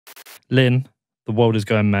Lyn, the world is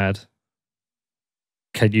going mad.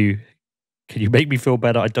 Can you make me feel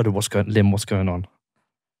better? I don't know what's going on.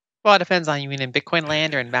 Well, it depends on you mean in Bitcoin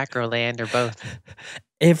land or in macro land or both.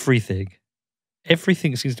 Everything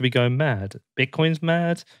seems to be going mad. Bitcoin's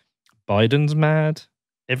mad. Biden's mad.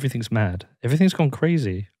 Everything's mad. Everything's gone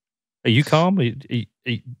crazy. Are you calm?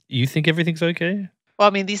 You think everything's okay? Well,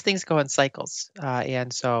 I mean, these things go in cycles.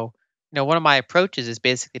 And so, one of my approaches is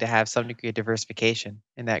basically to have some degree of diversification,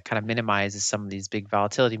 and that kind of minimizes some of these big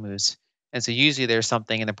volatility moves. And so usually there's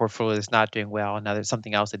something in the portfolio that's not doing well, and now there's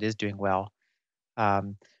something else that is doing well. But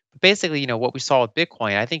basically, what we saw with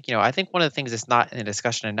Bitcoin, I think one of the things that's not in the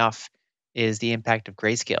discussion enough is the impact of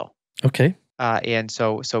Grayscale. Okay. And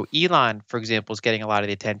so Elon, for example, is getting a lot of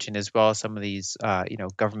the attention as well as some of these,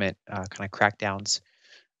 government kind of crackdowns.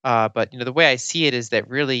 But the way I see it is that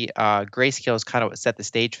really Grayscale is kind of what set the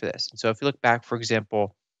stage for this. And so if you look back, for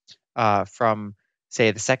example, from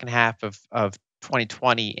say the second half of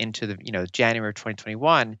 2020 into the January of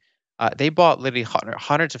 2021, they bought literally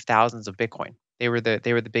hundreds of thousands of Bitcoin. They were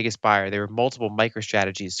the biggest buyer. There were multiple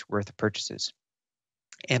MicroStrategies worth of purchases,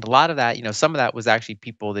 and a lot of that, some of that was actually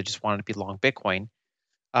people that just wanted to be long Bitcoin.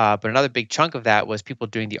 But another big chunk of that was people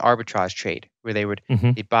doing the arbitrage trade, where they would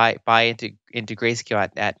they buy into Grayscale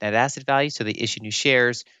at net asset value, so they issue new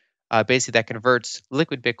shares. Basically, that converts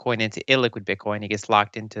liquid Bitcoin into illiquid Bitcoin. It gets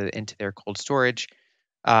locked into their cold storage,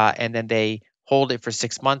 and then they hold it for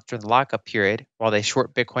 6 months during the lockup period while they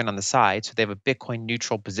short Bitcoin on the side. So they have a Bitcoin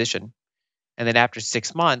neutral position. And then after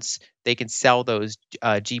 6 months, they can sell those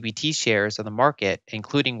GBT shares on the market,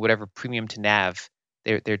 including whatever premium to NAV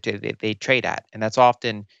they trade at. And that's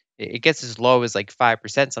often, it gets as low as like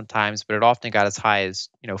 5% sometimes, but it often got as high as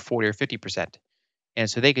 40 or 50%. And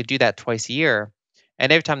so they could do that twice a year.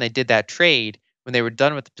 And every time they did that trade, when they were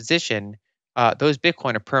done with the position, those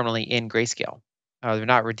Bitcoin are permanently in Grayscale. They're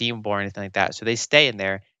not redeemable or anything like that. So they stay in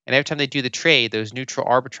there. And every time they do the trade, those neutral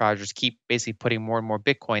arbitragers keep basically putting more and more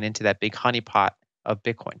Bitcoin into that big honeypot of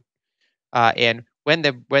Bitcoin. And when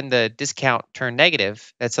the discount turned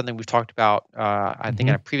negative, that's something we've talked about, I think,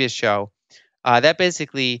 in a previous show. That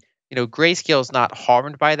basically, Grayscale is not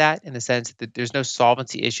harmed by that in the sense that there's no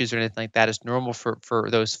solvency issues or anything like that. It's normal for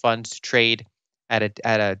those funds to trade at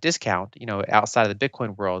a discount, outside of the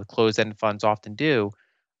Bitcoin world. Closed-end funds often do.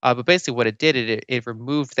 But basically, what it did, it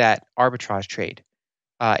removed that arbitrage trade.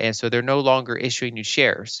 And so they're no longer issuing new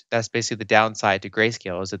shares. That's basically the downside to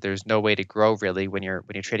Grayscale, is that there's no way to grow really when you're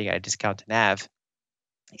trading at a discount to NAV.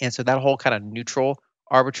 And so that whole kind of neutral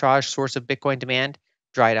arbitrage source of Bitcoin demand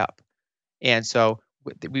dried up. And so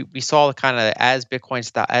we saw kind of as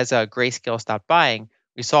Grayscale stopped buying,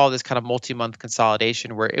 we saw this kind of multi-month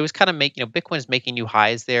consolidation where it was kind of Bitcoin is making new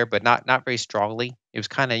highs there, but not very strongly. It was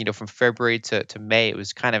kind of from February to May, it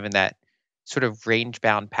was kind of in that sort of range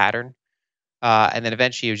bound pattern. And then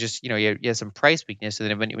eventually it was just, you had some price weakness. And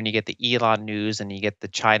then when you get the Elon news and you get the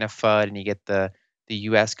China FUD and you get the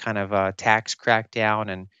U.S. kind of tax crackdown,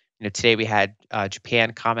 and today we had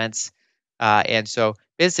Japan comments, and so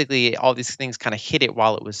basically all these things kind of hit it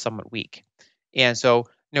while it was somewhat weak. And so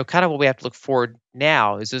kind of what we have to look forward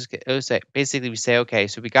now is basically we say, okay,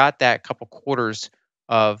 so we got that couple quarters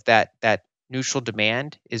of that neutral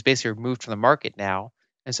demand is basically removed from the market now,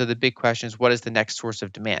 and so the big question is, what is the next source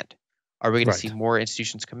of demand? Are we going to see more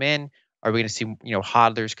institutions come in? Are we going to see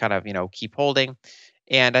hodlers kind of keep holding?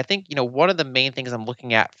 And I think one of the main things I'm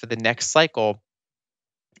looking at for the next cycle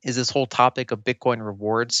is this whole topic of Bitcoin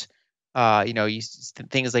rewards.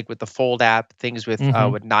 Things like with the Fold app, things with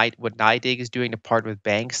what NYDIG is doing to partner with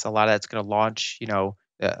banks. A lot of that's going to launch,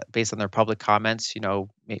 based on their public comments, in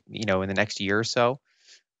the next year or so.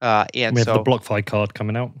 And we have the BlockFi card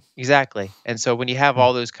coming out. Exactly. And so when you have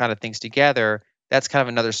all those kind of things together, that's kind of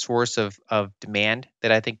another source of demand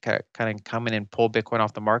that I think kind of come in and pull Bitcoin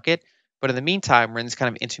off the market. But in the meantime, we're in this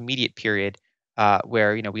kind of intermediate period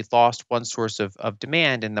where we've lost one source of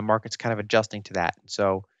demand and the market's kind of adjusting to that.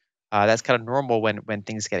 So that's kind of normal when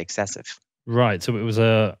things get excessive. Right. So it was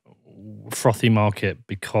a frothy market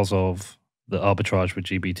because of the arbitrage with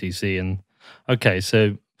GBTC. And okay,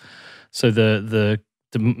 so the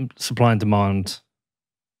supply and demand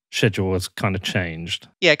schedule has kind of changed.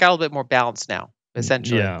 Yeah, it got a little bit more balanced now,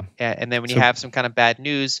 essentially. Yeah. And then when you have some kind of bad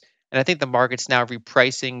news, and I think the market's now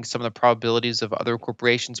repricing some of the probabilities of other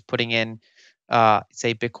corporations putting in,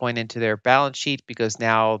 say, Bitcoin into their balance sheet, because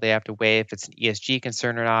now they have to weigh if it's an ESG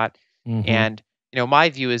concern or not. And my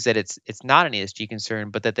view is that it's not an ESG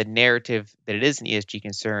concern, but that the narrative that it is an ESG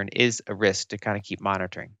concern is a risk to kind of keep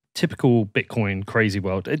monitoring. Typical Bitcoin crazy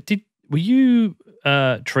world. Were you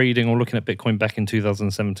trading or looking at Bitcoin back in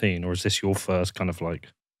 2017, or is this your first kind of like?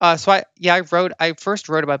 I first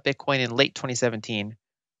wrote about Bitcoin in late 2017.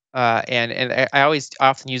 I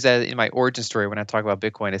often use that in my origin story when I talk about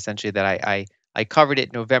Bitcoin. Essentially, that I covered it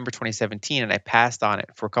in November 2017, and I passed on it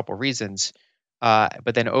for a couple reasons.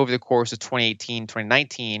 But then over the course of 2018,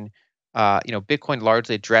 2019, Bitcoin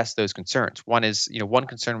largely addressed those concerns. One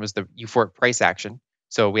concern was the euphoric price action.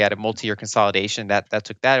 So we had a multi-year consolidation that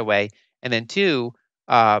took that away, and then two,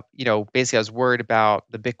 basically I was worried about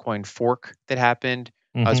the Bitcoin fork that happened.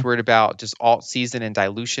 I Hmm. was worried about just alt season and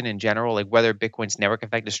dilution in general, like whether Bitcoin's network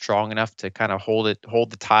effect is strong enough to kind of hold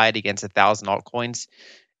the tide against 1,000 altcoins.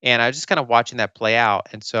 And I was just kind of watching that play out.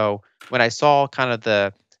 And so when I saw kind of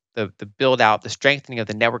the build out, the strengthening of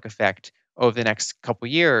the network effect over the next couple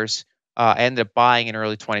years, I ended up buying in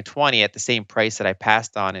early 2020 at the same price that I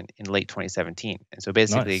passed on in late 2017. And so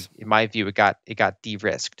basically, Nice. in my view, it got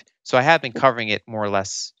de-risked. So I have been covering it more or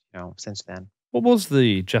less, since then. What was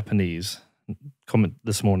the Japanese comment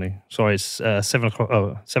this morning? Sorry, it's 7 o'clock.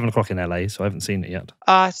 Oh, 7 o'clock in LA, so I haven't seen it yet.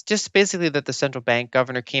 It's just basically that the central bank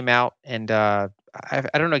governor came out and I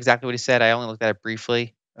don't know exactly what he said. I only looked at it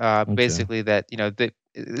briefly. Okay, Basically that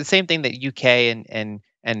the same thing that UK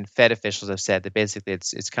and Fed officials have said, that basically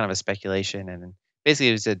it's kind of a speculation, and basically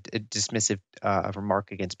it was a dismissive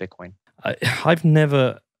remark against Bitcoin. I've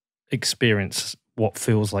never experienced what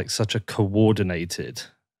feels like such a coordinated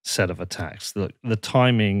set of attacks. The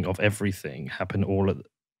timing of everything happened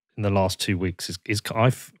in the last 2 weeks I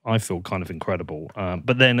feel kind of incredible.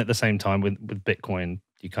 But then at the same time, with Bitcoin,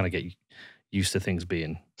 you kind of get used to things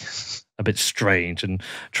being a bit strange and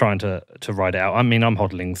trying to ride it out. I mean, I'm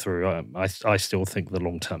hodling through. I still think the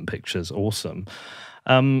long term picture's awesome.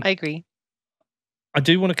 Um, I agree. I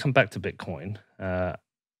do want to come back to Bitcoin,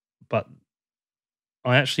 but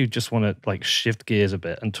I actually just want to like shift gears a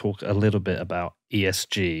bit and talk a little bit about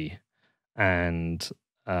ESG and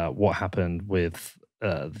what happened with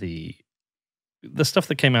the stuff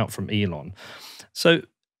that came out from Elon. So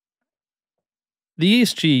the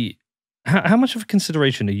ESG, how much of a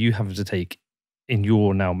consideration are you having to take in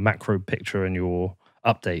your now macro picture and your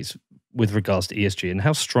updates with regards to ESG, and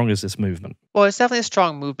how strong is this movement? Well, it's definitely a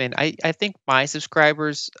strong movement. I think my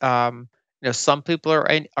subscribers, some people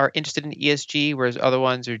are interested in ESG, whereas other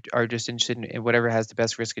ones are just interested in whatever has the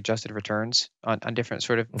best risk adjusted returns on different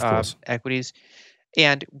sort of Of course, equities.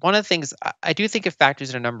 And one of the things I do think it factors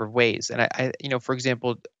in a number of ways. And for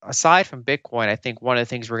example, aside from Bitcoin, I think one of the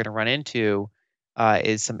things we're going to run into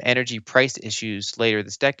is some energy price issues later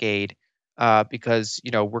this decade, because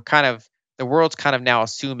the world's kind of now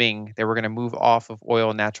assuming that we're going to move off of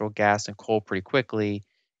oil, natural gas, and coal pretty quickly,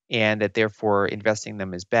 and that therefore investing in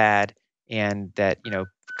them is bad, and that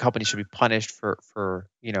companies should be punished for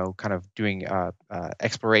kind of doing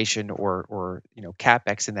exploration or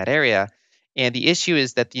capex in that area. And the issue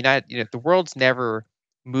is that the world's never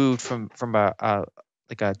moved from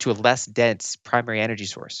to a less dense primary energy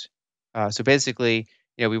source. So basically,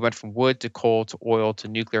 we went from wood to coal to oil to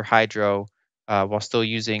nuclear hydro, while still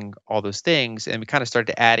using all those things, and we kind of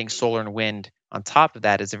started adding solar and wind on top of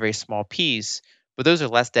that as a very small piece. But those are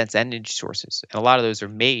less dense energy sources, and a lot of those are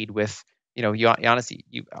made with you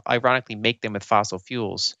ironically make them with fossil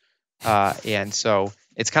fuels, and so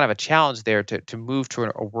it's kind of a challenge there to move to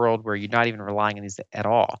a world where you're not even relying on these at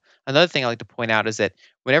all. Another thing I like to point out is that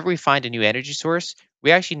whenever we find a new energy source,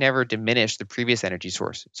 we actually never diminish the previous energy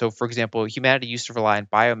source. So, for example, humanity used to rely on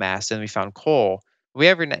biomass, and we found coal. We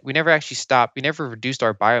never actually stopped. We never reduced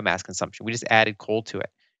our biomass consumption. We just added coal to it.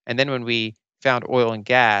 And then when we found oil and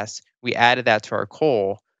gas, we added that to our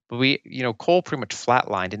coal. But coal pretty much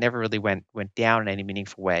flatlined. It never really went down in any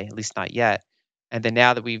meaningful way, at least not yet. And then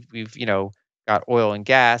now that we've got oil and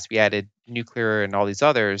gas, we added nuclear and all these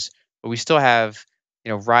others, but we still have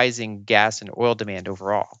rising gas and oil demand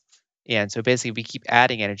overall. And so basically, we keep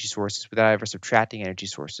adding energy sources without ever subtracting energy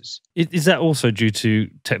sources. is that also due to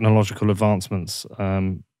technological advancements?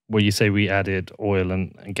 Where you say we added oil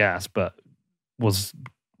and gas, but was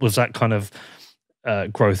was that kind of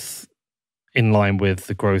growth in line with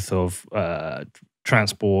the growth of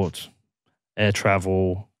transport, air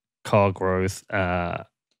travel, car growth?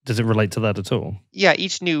 Does it relate to that at all? Yeah,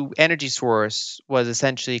 each new energy source was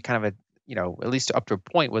essentially kind of at least up to a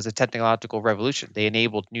point, was a technological revolution. They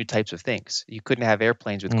enabled new types of things. You couldn't have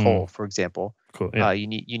airplanes with coal, Mm, for example. cool. Yeah. You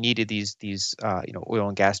needed these oil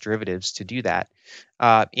and gas derivatives to do that.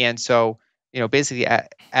 And so basically,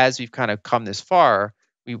 as we've kind of come this far,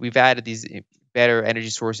 we've added these better energy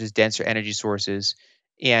sources, denser energy sources,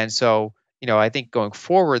 and so I think going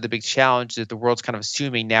forward, the big challenge is that the world's kind of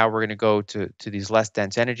assuming now we're going to go to these less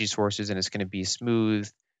dense energy sources, and it's going to be smooth.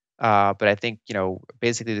 But I think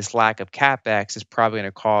basically this lack of capex is probably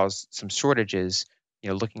going to cause some shortages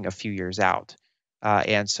looking a few years out.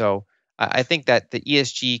 And so I think that the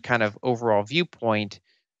ESG kind of overall viewpoint,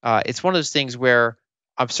 it's one of those things where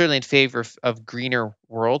I'm certainly in favor of greener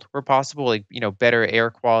world where possible, like better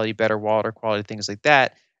air quality, better water quality, things like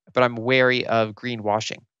that. But I'm wary of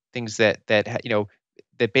greenwashing, things that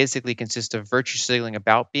basically consist of virtue signaling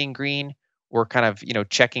about being green, or kind of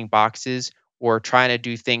checking boxes, or trying to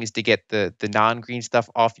do things to get the non-green stuff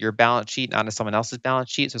off your balance sheet and onto someone else's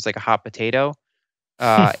balance sheet. So it's like a hot potato.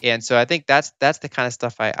 And so I think that's the kind of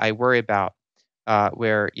stuff I worry about,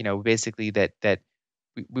 where basically that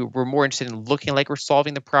we're more interested in looking like we're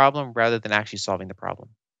solving the problem rather than actually solving the problem.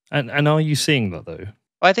 And are you seeing that though?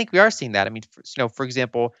 Well, I think we are seeing that. I mean, for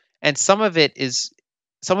example, and some of it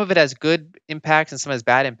has good impacts and some has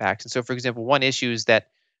bad impacts. And so, for example, one issue is that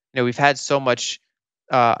we've had so much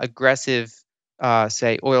aggressive,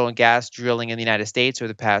 say, oil and gas drilling in the United States over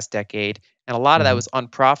the past decade, and a lot of that Hmm. was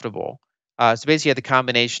unprofitable. So basically, you had the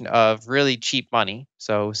combination of really cheap money,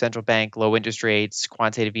 so central bank, low interest rates,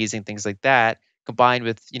 quantitative easing, things like that, combined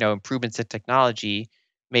with improvements in technology,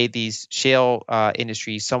 made these shale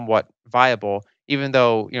industries somewhat viable, even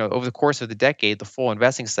though over the course of the decade, the full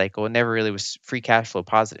investing cycle, it never really was free cash flow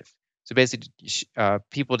positive. So basically,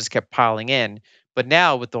 people just kept piling in. But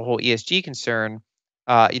now with the whole ESG concern,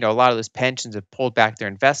 a lot of those pensions have pulled back their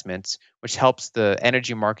investments, which helps the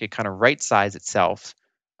energy market kind of right size itself.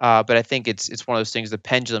 But I think it's one of those things, the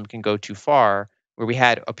pendulum can go too far, where we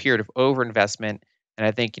had a period of overinvestment. And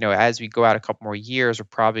I think, as we go out a couple more years, we're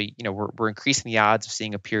probably, we're increasing the odds of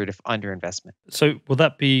seeing a period of underinvestment. So will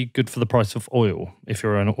that be good for the price of oil if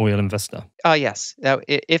you're an oil investor? Yes. Now,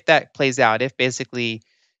 if that plays out, if basically,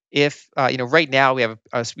 if right now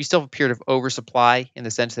we still have a period of oversupply in the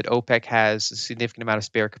sense that OPEC has a significant amount of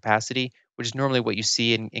spare capacity, which is normally what you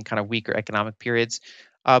see in kind of weaker economic periods.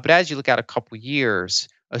 But as you look out a couple years,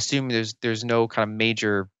 assuming there's no kind of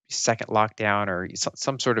major second lockdown or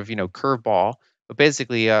some sort of curveball, but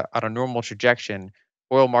basically on a normal trajectory,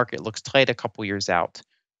 oil market looks tight a couple years out,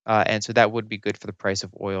 and so that would be good for the price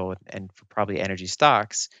of oil and for probably energy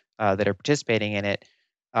stocks that are participating in it.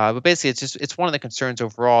 But basically, it's one of the concerns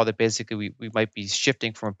overall that basically we might be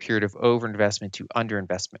shifting from a period of overinvestment to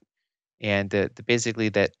underinvestment, and basically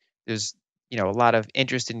that there's a lot of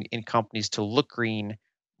interest in companies to look green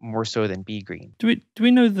more so than be green. Do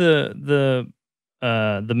we know the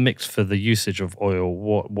mix for the usage of oil?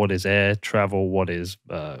 What is air travel? What is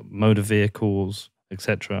motor vehicles,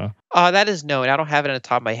 etc.? That is known. I don't have it on the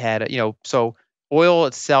top of my head. So oil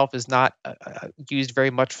itself is not used very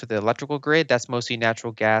much for the electrical grid. That's mostly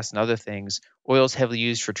natural gas and other things. Oil is heavily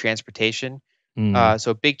used for transportation. Mm.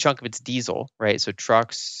 So a big chunk of it's diesel, right? So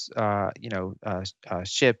trucks,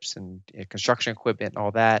 ships, and construction equipment, and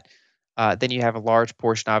all that. Then you have a large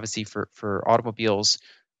portion, obviously, for automobiles.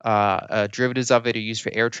 Derivatives of it are used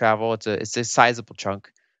for air travel. It's a sizable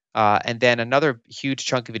chunk. And then another huge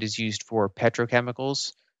chunk of it is used for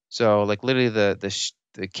petrochemicals. So like literally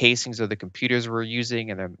the casings of the computers we're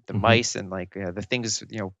using, and the Hmm. mice, and like the things,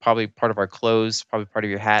 probably part of our clothes, probably part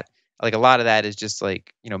of your hat, like a lot of that is just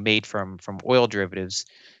like made from oil derivatives,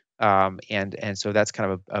 and so that's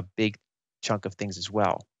kind of a big chunk of things as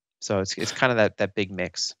well. So it's kind of that big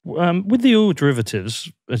mix. With the oil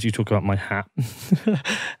derivatives, as you talk about my hat,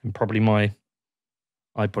 and probably my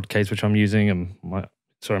iPod case, which I'm using, and my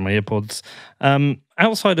earpods.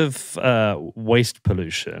 Outside of waste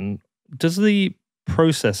pollution, does the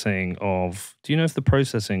processing of do you know if the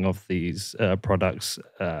processing of these products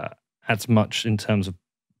adds much in terms of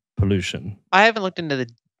pollution? I haven't looked into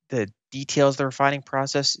the details of the refining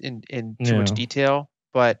process in too much Yeah. detail,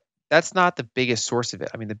 but that's not the biggest source of it.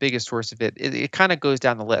 I mean, the biggest source of it kind of goes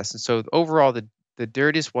down the list. And so overall, the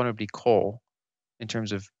dirtiest one would be coal in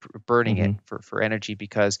terms of burning it Hmm. for energy,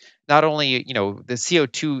 because not only the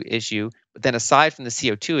CO2 issue, but then aside from the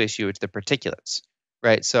CO2 issue, it's the particulates,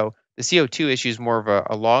 right? So the CO2 issue is more of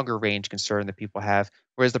a longer range concern that people have,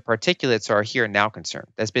 whereas the particulates are a here and now concern.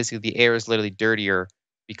 That's basically the air is literally dirtier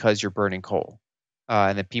because you're burning coal.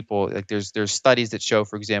 And then people, like, there's studies that show,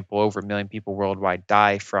 for example, over 1 million people worldwide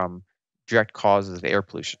die from direct causes of air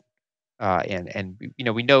pollution. And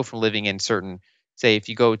we know from living in certain, say, if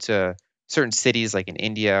you go to certain cities like in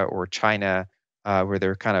India or China, where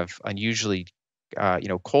they're kind of unusually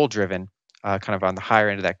coal driven, kind of on the higher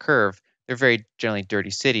end of that curve, they're very generally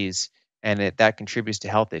dirty cities, and that contributes to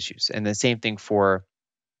health issues. And the same thing for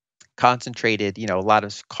concentrated, a lot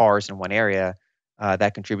of cars in one area,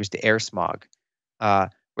 that contributes to air smog.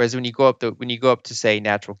 Whereas when you go up to, say,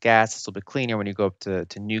 natural gas, it's a little bit cleaner. When you go up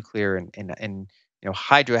to nuclear, and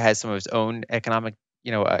hydro has some of its own economic,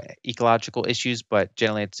 ecological issues, but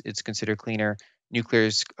generally it's considered cleaner. nuclear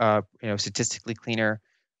is statistically cleaner.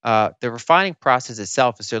 The refining process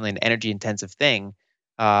itself is certainly an energy intensive thing.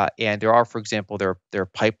 And there are, for example, there are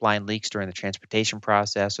pipeline leaks during the transportation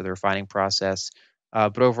process or the refining process.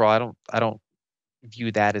 But overall, I don't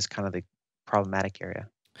view that as kind of the problematic area.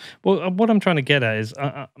 Well, what I'm trying to get at is,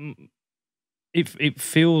 it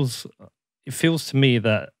feels to me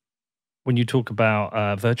that when you talk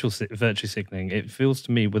about virtue signaling, it feels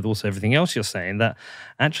to me, with also everything else you're saying, that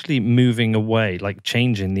actually moving away, like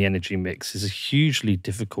changing the energy mix, is a hugely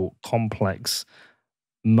difficult, complex,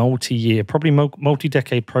 multi-year, probably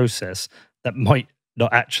multi-decade process that might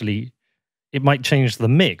not actually. It might change the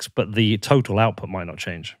mix, but the total output might not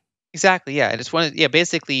change. Exactly. Yeah. And it's yeah,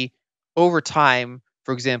 basically over time,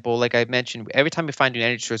 for example, like I mentioned, every time we find an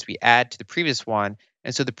energy source, we add to the previous one.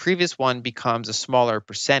 And so the previous one becomes a smaller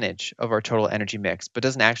percentage of our total energy mix, but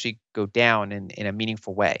doesn't actually go down in a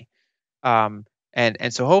meaningful way. And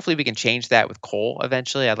so hopefully we can change that with coal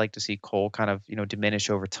eventually. I'd like to see coal kind of diminish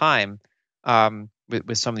over time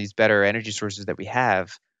with some of these better energy sources that we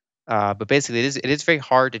have. But basically, it is very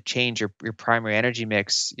hard to change your primary energy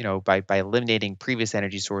mix, by eliminating previous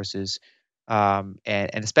energy sources, and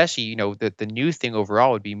especially the new thing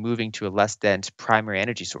overall would be moving to a less dense primary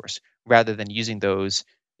energy source rather than using those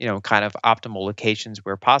kind of optimal locations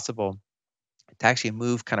where possible to actually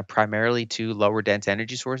move kind of primarily to lower dense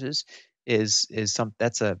energy sources is some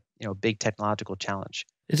that's a big technological challenge.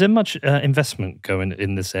 Is there much investment going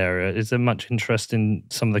in this area? Is there much interest in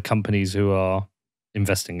some of the companies who are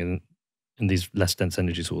investing in these less dense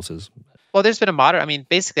energy sources? Well, there's been a moderate. I mean,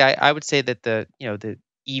 basically, I would say that the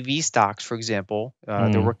EV stocks, for example, they're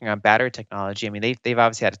Mm. working on battery technology. I mean, they've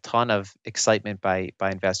obviously had a ton of excitement by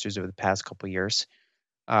investors over the past couple of years.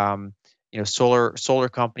 Um, solar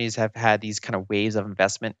companies have had these kind of waves of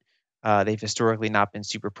investment. They've historically not been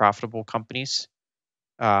super profitable companies.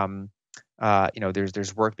 Um,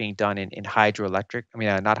 there's work being done in hydroelectric. I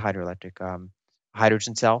mean, not hydroelectric,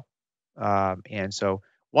 hydrogen cell. And so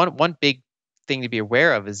one big thing to be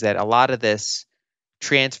aware of is that a lot of this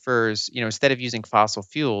transfers. Instead of using fossil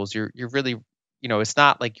fuels, you're really, it's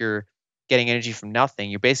not like you're getting energy from nothing.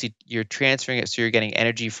 You're transferring it, so you're getting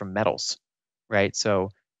energy from metals, right? So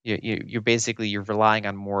you're relying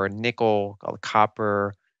on more nickel,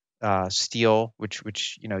 copper, steel,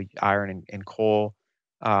 which iron and coal.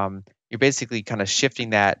 You're basically kind of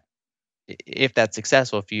shifting that. If that's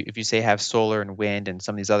successful, if you say have solar and wind and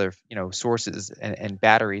some of these other sources and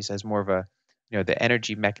batteries as more of a the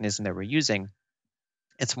energy mechanism that we're using,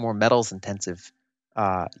 it's more metals intensive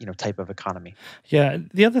type of economy. Yeah,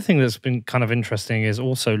 the other thing that's been kind of interesting is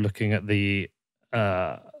also looking at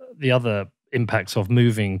uh, the other impacts of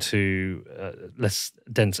moving to less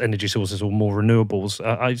dense energy sources or more renewables.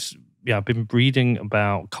 Yeah, I've been reading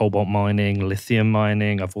about cobalt mining, lithium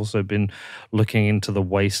mining. I've also been looking into the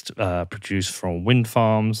waste produced from wind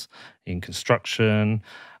farms in construction.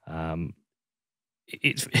 Um,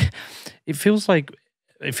 it's it feels like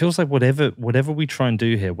whatever we try and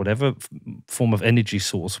do here, whatever form of energy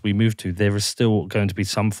source we move to, there is still going to be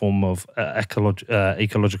some form of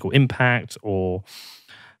ecological impact. Or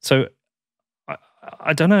so I,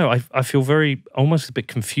 I don't know. I feel very almost a bit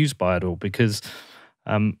confused by it all because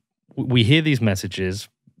we hear these messages.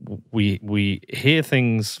 We hear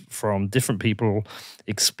things from different people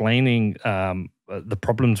explaining the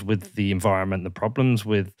problems with the environment, the problems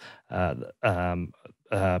with uh, um,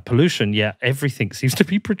 pollution. Yet everything seems to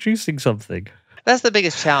be producing something. That's the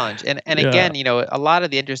biggest challenge. And Yeah. again, a lot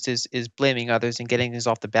of the interest is blaming others and getting things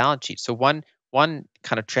off the balance sheet. So one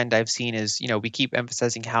kind of trend I've seen is, we keep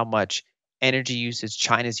emphasizing how much energy usage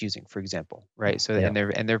China's using, for example, right? So Yeah.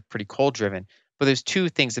 and they're pretty coal driven. But there's two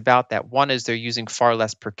things about that. One is they're using far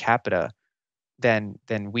less per capita than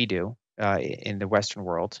we do in the Western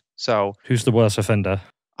world. So Who's the worst offender?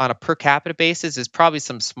 on a per capita basis, it's probably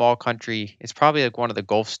some small country. It's probably like one of the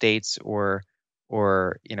Gulf states or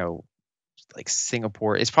like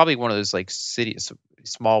Singapore. It's probably one of those like cities,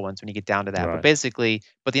 small ones when you get down to that. But Right. basically,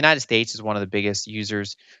 but the United States is one of the biggest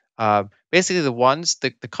users. Basically,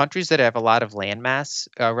 the countries that have a lot of land mass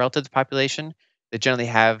relative to population, that generally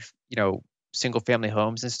have single family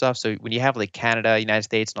homes and stuff. So when you have like Canada, United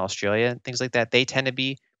States, and Australia and things like that, they tend to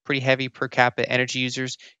be pretty heavy per capita energy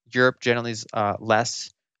users. Europe generally is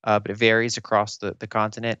less, but it varies across the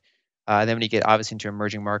continent. And then when you get obviously into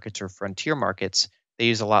emerging markets or frontier markets, they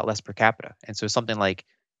use a lot less per capita. And so something like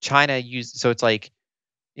it's like,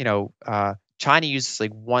 China uses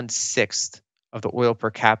like 1/6 of the oil per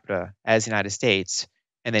capita as the United States.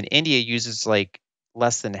 And then India uses like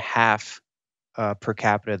less than half per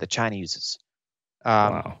capita that China uses.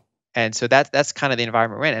 Um, Wow. and so that's kind of the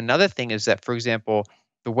environment we're in. Another thing is that, for example,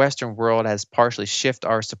 the Western world has partially shifted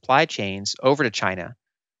our supply chains over to China.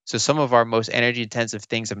 So some of our most energy intensive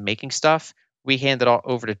things of making stuff, we hand it all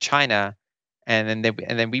over to China, and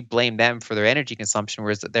then we blame them for their energy consumption.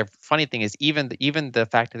 Whereas the funny thing is, even the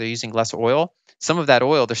fact that they're using less oil, some of that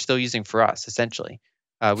oil they're still using for us essentially.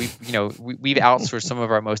 We've outsourced some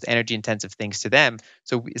of our most energy intensive things to them.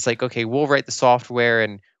 So it's like, okay, we'll write the software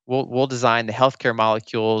and we'll design the healthcare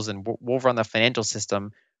molecules and we'll run the financial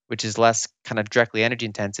system, which is less kind of directly energy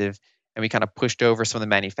intensive. And we kind of pushed over some of the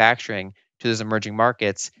manufacturing to those emerging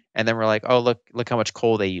markets. And then we're like, oh, look how much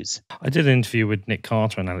coal they use. I did an interview with Nick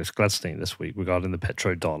Carter and Alex Gladstein this week regarding the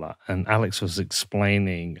petrodollar, and Alex was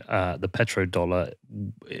explaining the petrodollar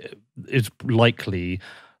is likely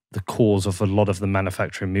the cause of a lot of the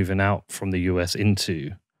manufacturing moving out from the US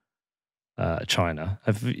into China.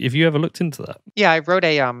 Have you ever looked into that? Yeah, I wrote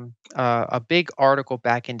a big article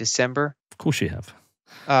back in December. Of course you have.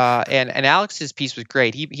 And Alex's piece was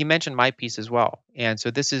great. He mentioned my piece as well. And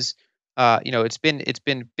so this is, it's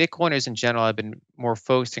been Bitcoiners in general have been more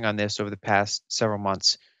focusing on this over the past several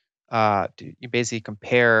months. You basically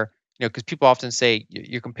compare, because people often say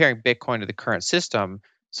you're comparing Bitcoin to the current system.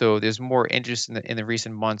 So there's more interest in the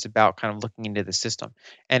recent months about kind of looking into the system.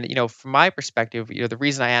 And from my perspective, the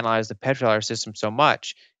reason I analyze the petrodollar system so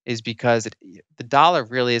much is because the dollar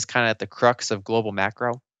really is kind of at the crux of global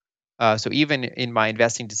macro. So even in my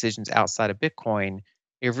investing decisions outside of Bitcoin,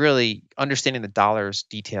 it really understanding the dollar's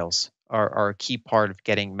details are a key part of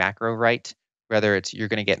getting macro right. Whether it's you're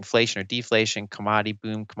going to get inflation or deflation, commodity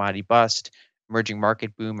boom, commodity bust, emerging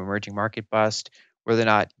market boom, emerging market bust, whether or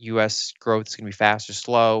not U.S. growth is going to be fast or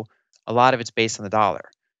slow, a lot of it's based on the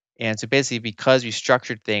dollar. And so basically, because we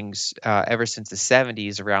structured things ever since the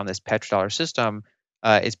 70s around this petrodollar system,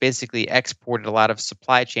 it's basically exported a lot of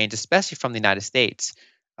supply chains, especially from the United States,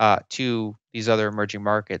 to these other emerging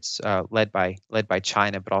markets, led by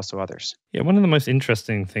China, but also others. Yeah, one of the most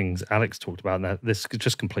interesting things Alex talked about, and this is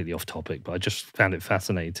just completely off topic, but I just found it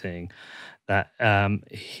fascinating that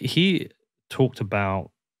he talked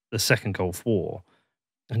about the Second Gulf War,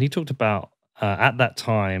 and he talked about at that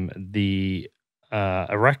time the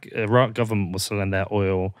Iraq government was selling their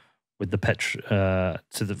oil with the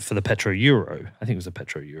for the petro euro. I think it was the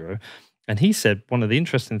petro euro, and he said one of the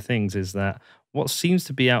interesting things is that what seems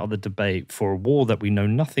to be out of the debate for a war that we know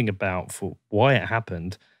nothing about for why it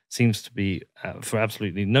happened seems to be for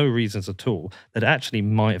absolutely no reasons at all that actually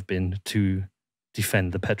might have been to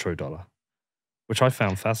defend the petrodollar, which I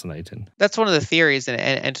found fascinating. That's one of the theories,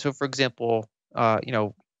 and so for example,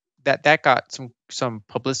 that got some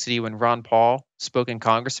publicity when Ron Paul spoke in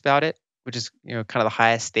Congress about it, which is kind of the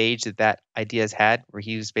highest stage that idea has had, where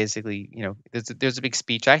he was basically there's a big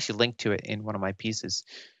speech. I actually linked to it in one of my pieces.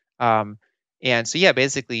 Um, and so yeah,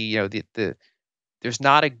 basically there's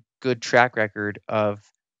not a good track record of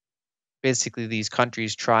basically these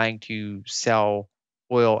countries trying to sell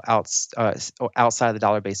oil outside the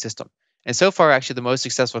dollar-based system. And so far, actually, the most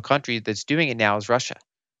successful country that's doing it now is Russia.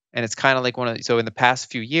 And it's kind of like so in the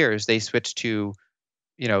past few years, they switched to,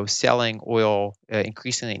 selling oil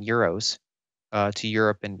increasingly in euros to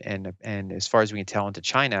Europe and as far as we can tell into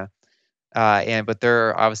China. But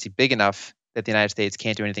they're obviously big enough that the United States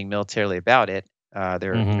can't do anything militarily about it.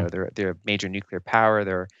 They're Hmm. they're a major nuclear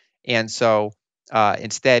power. And so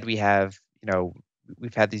instead we've had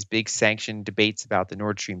these big sanction debates about the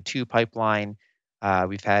Nord Stream 2 pipeline.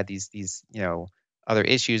 We've had these other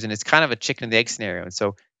issues, and it's kind of a chicken and the egg scenario. And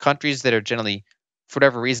so countries that are generally, for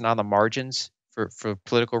whatever reason, on the margins for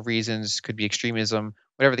political reasons, could be extremism,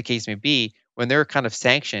 whatever the case may be, when they're kind of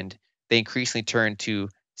sanctioned, they increasingly turn to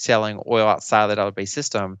selling oil outside of the dollar-based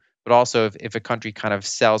system. But also, if a country kind of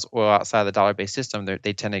sells oil outside of the dollar-based system,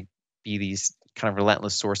 they tend to be these kind of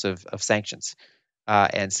relentless source of sanctions.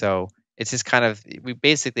 And so it's just kind of, we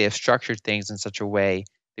basically have structured things in such a way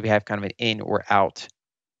that we have kind of an in or out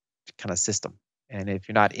kind of system. And if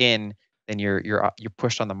you're not in, then you're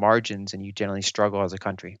pushed on the margins, and you generally struggle as a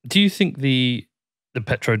country. Do you think the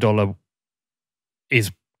petrodollar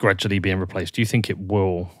is gradually being replaced? Do you think it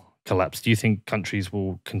will collapse? Do you think countries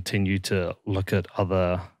will continue to look at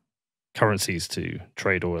other currencies to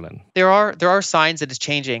trade oil in? There are signs that it's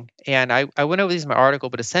changing, and I went over these in my article,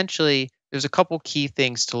 but essentially there's a couple key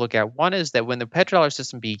things to look at. One is that when the petrodollar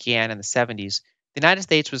system began in the 70s, the United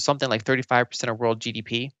States was something like 35% of world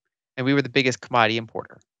GDP, and we were the biggest commodity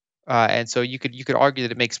importer. And so you could argue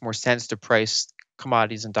that it makes more sense to price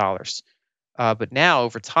commodities in dollars. But now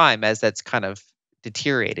over time, as that's kind of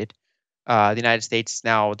deteriorated, the United States is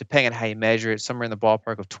now, depending on how you measure it, somewhere in the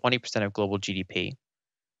ballpark of 20% of global GDP.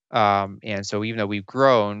 And so even though we've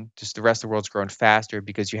grown, just the rest of the world's grown faster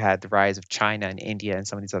because you had the rise of China and India and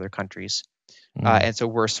some of these other countries. And so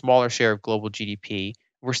we're a smaller share of global GDP.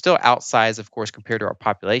 We're still outsized, of course, compared to our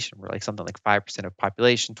population. We're like something like 5% of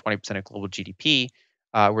population, 20% of global GDP.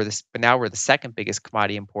 But now we're the second biggest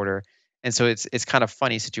commodity importer. And so it's kind of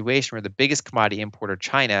funny situation where the biggest commodity importer,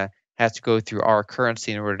 China, has to go through our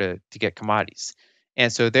currency in order to get commodities.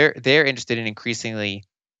 And so they're interested in increasingly,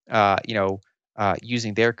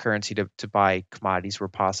 using their currency to buy commodities where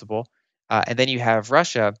possible. And then you have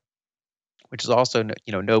Russia, which is also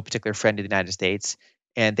no particular friend to the United States,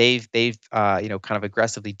 and they've kind of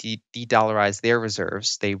aggressively de-dollarized their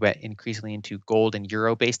reserves. They went increasingly into gold and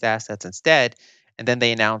euro based assets instead, and then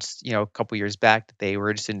they announced a couple years back that they were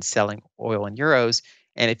interested in selling oil in euros.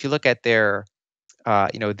 And if you look at their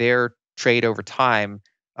trade over time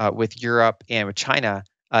with Europe and with China,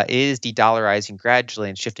 it is de-dollarizing gradually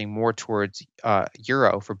and shifting more towards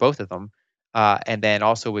euro for both of them. And then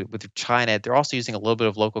also with China, they're also using a little bit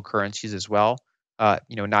of local currencies as well.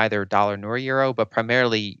 Neither dollar nor euro, but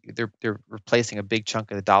primarily they're replacing a big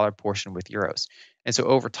chunk of the dollar portion with euros. And so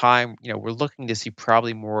over time, we're looking to see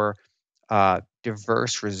probably more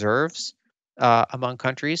diverse reserves among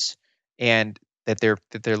countries, and that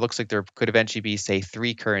there looks like there could eventually be, say,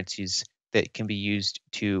 three currencies that can be used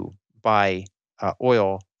to buy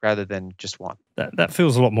oil rather than just one. That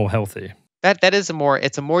feels a lot more healthy. That is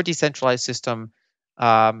it's a more decentralized system,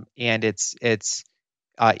 and it's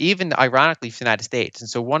even ironically for the United States. And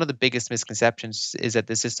so one of the biggest misconceptions is that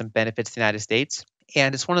the system benefits the United States,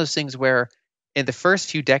 and it's one of those things where in the first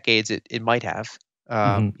few decades it might have,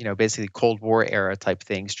 basically Cold War era type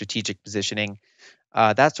thing, strategic positioning,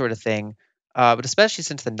 that sort of thing. But especially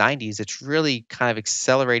since the 90s, it's really kind of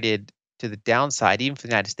accelerated to the downside, even for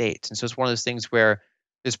the United States. And so it's one of those things where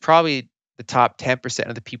there's probably the top 10%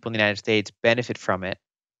 of the people in the United States benefit from it,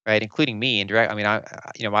 right? Including me, indirect. I mean,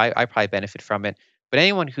 I probably benefit from it. But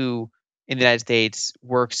anyone who in the United States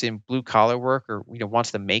works in blue collar work or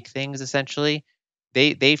wants to make things, essentially,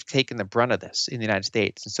 they've taken the brunt of this in the United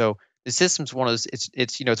States. And so the system's one of those.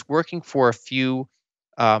 It's working for a few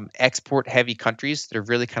export heavy countries that are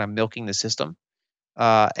really kind of milking the system,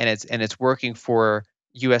 and it's working for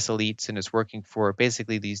U.S. elites, and it's working for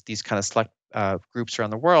basically these kind of select groups around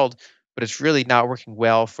the world. But it's really not working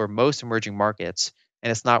well for most emerging markets,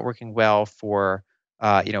 and it's not working well for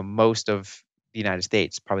most of the United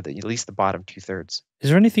States, probably at least the bottom 2/3. Is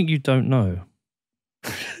there anything you don't know?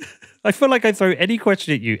 I feel like I throw any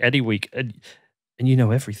question at you any week, and you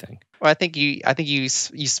know everything. Well, I think you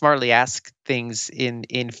smartly ask things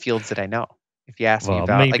in fields that I know. If you ask me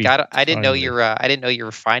about, like, I didn't know your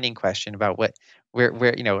refining question about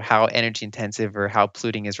where how energy intensive or how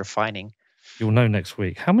polluting is refining. You'll know next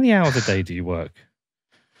week. How many hours a day do you work?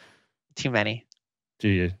 Too many. Do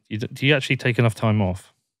you? Do you actually take enough time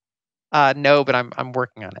off? No, but I'm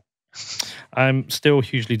working on it. I'm still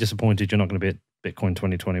hugely disappointed you're not going to be at Bitcoin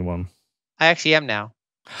 2021. I actually am now.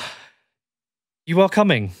 You are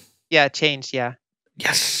coming. Yeah, it changed. Yeah.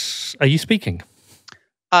 Yes. Are you speaking?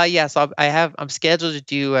 Yeah. So I'm scheduled to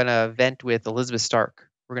do an event with Elizabeth Stark.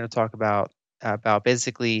 We're going to talk about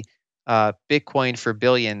basically Bitcoin for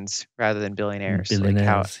billions rather than billionaires.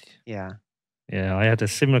 Billionaires. Yeah. Yeah. I had a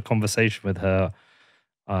similar conversation with her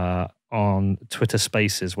on Twitter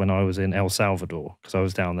Spaces when I was in El Salvador, because I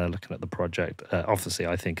was down there looking at the project. Obviously,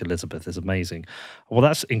 I think Elizabeth is amazing. Well,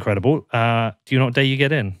 that's incredible. Do you know what day you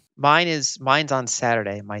get in? Mine's on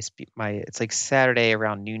Saturday. It's like Saturday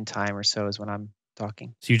around noontime or so is when I'm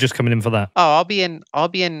talking. So you're just coming in for that? Oh, I'll be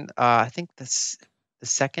in. I think the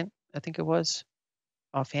second. I think it was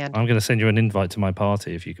offhand. I'm going to send you an invite to my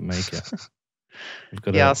party if you can make it. We've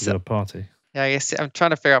got a party. Yeah, I guess I'm trying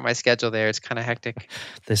to figure out my schedule there. It's kind of hectic.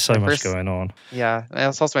 There's so much going on. Yeah,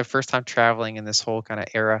 it's also my first time traveling in this whole kind of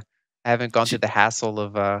era. I haven't gone through the hassle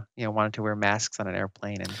of wanting to wear masks on an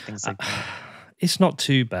airplane and things like that. It's not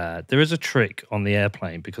too bad. There is a trick on the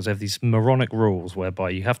airplane because they have these moronic rules whereby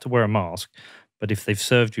you have to wear a mask, but if they've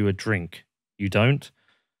served you a drink, you don't.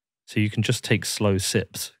 So you can just take slow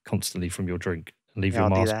sips constantly from your drink and leave your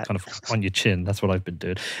mask kind of on your chin. That's what I've been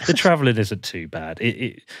doing. The traveling isn't too bad.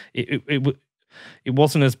 It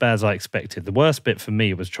wasn't as bad as I expected. The worst bit for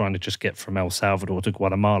me was trying to just get from El Salvador to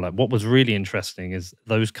Guatemala. What was really interesting is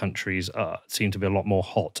those countries seem to be a lot more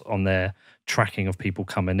hot on their tracking of people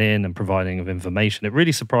coming in and providing of information. It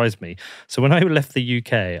really surprised me. So when I left the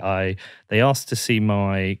UK, they asked to see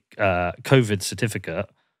my COVID certificate.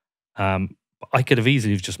 I could have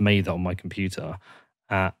easily just made that on my computer,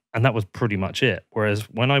 and that was pretty much it. Whereas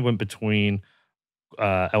when I went between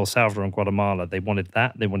El Salvador and Guatemala, they wanted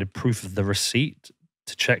that. They wanted proof of the receipt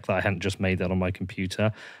to check that I hadn't just made that on my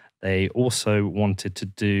computer. They also wanted to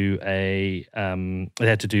do they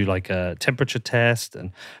had to do like a temperature test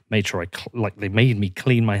and made sure they made me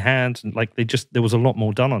clean my hands, and like there was a lot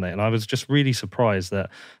more done on it. And I was just really surprised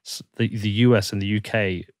that the US and the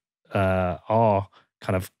UK are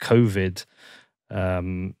kind of COVID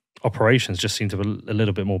operations just seem to be a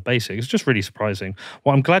little bit more basic. It's just really surprising.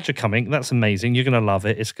 Well, I'm glad you're coming. That's amazing. You're going to love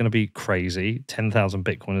it. It's going to be crazy. 10,000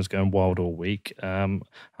 Bitcoiners going wild all week. And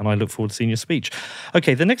I look forward to seeing your speech.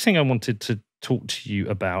 Okay, the next thing I wanted to talk to you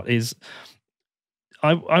about is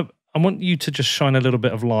I want you to just shine a little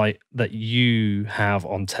bit of light that you have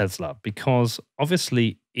on Tesla, because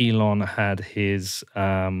obviously Elon had his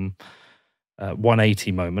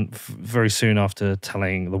 180 moment very soon after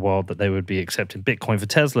telling the world that they would be accepting Bitcoin for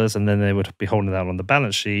Teslas and then they would be holding that on the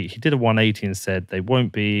balance sheet. He did a 180 and said they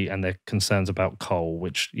won't be, and their concerns about coal,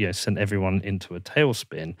 which sent everyone into a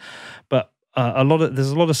tailspin. But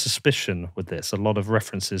there's a lot of suspicion with this, a lot of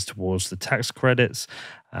references towards the tax credits,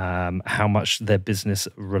 how much their business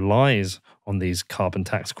relies on these carbon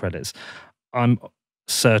tax credits. I'm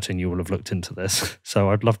certain you will have looked into this,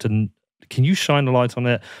 so I'd love to. Can you shine a light on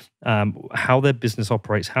it? How their business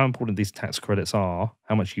operates, how important these tax credits are,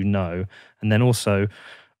 how much you know, and then also,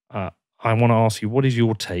 I want to ask you, what is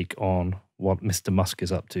your take on what Mr. Musk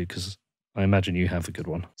is up to? Because I imagine you have a good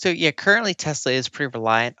one. So yeah, currently Tesla is pretty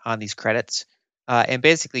reliant on these credits, and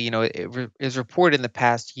basically, it is reported in the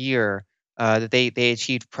past year that they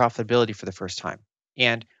achieved profitability for the first time.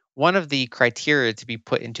 And one of the criteria to be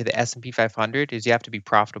put into the S&P 500 is you have to be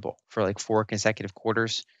profitable for like 4 consecutive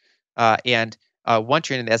quarters. And once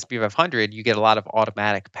you're in the S&P 500, you get a lot of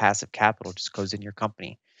automatic passive capital just goes in your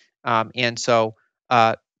company. And so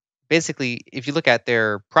basically, if you look at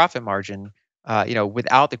their profit margin,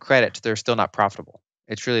 without the credits, they're still not profitable.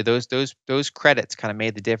 It's really those credits kind of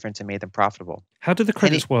made the difference and made them profitable. How do the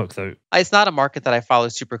credits work, though? It's not a market that I follow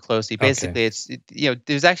super closely. Basically, Okay.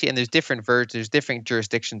 there's different there's different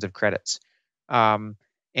jurisdictions of credits.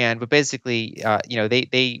 But basically,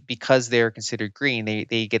 they because they're considered green,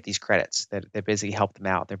 they get these credits that basically help them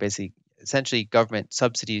out. They're basically essentially government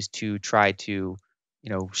subsidies to try to,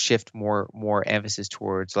 shift more emphasis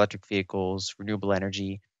towards electric vehicles, renewable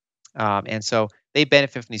energy, and so they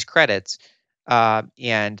benefit from these credits,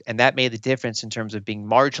 and that made the difference in terms of being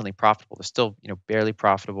marginally profitable. They're still barely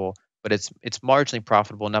profitable, but it's marginally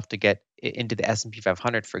profitable enough to get into the S&P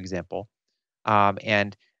 500, for example.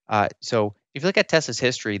 So if you look at Tesla's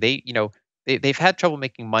history, they've had trouble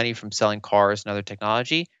making money from selling cars and other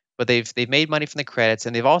technology, but they've made money from the credits,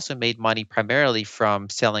 and they've also made money primarily from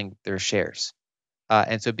selling their shares.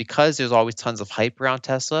 And so because there's always tons of hype around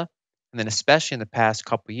Tesla, and then especially in the past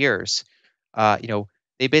couple of years,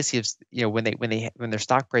 they basically have, when their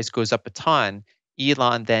stock price goes up a ton,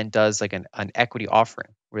 Elon then does like an equity offering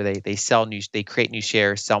where they create new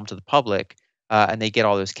shares, sell them to the public, and they get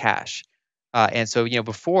all those cash. And so,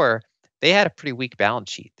 before they had a pretty weak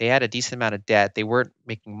balance sheet. They had a decent amount of debt. They weren't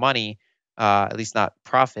making money, at least not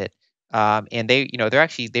profit. And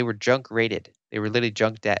they were junk rated. They were literally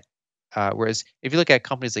junk debt. Whereas if you look at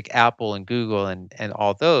companies like Apple and Google and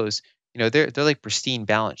all those, they're like pristine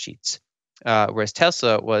balance sheets. Whereas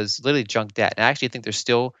Tesla was literally junk debt. And I actually think they're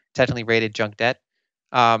still technically rated junk debt.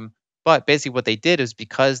 But basically what they did is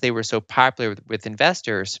because they were so popular with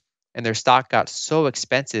investors, and their stock got so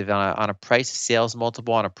expensive on a price to sales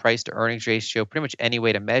multiple, on a price to earnings ratio, pretty much any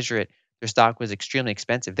way to measure it, their stock was extremely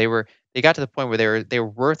expensive. They got to the point where they were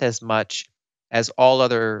worth as much as all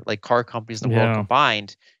other like car companies in the world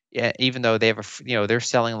combined. Yeah, even though they have they're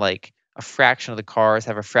selling like a fraction of the cars,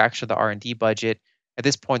 have a fraction of the R&D budget. At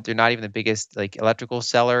this point, they're not even the biggest like electrical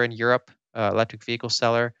seller in Europe, electric vehicle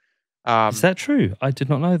seller. Is that true? I did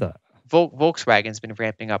not know that. Volkswagen's been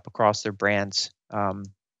ramping up across their brands.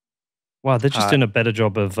 Wow, they're just doing a better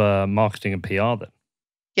job of marketing and PR then.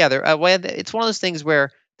 Yeah, it's one of those things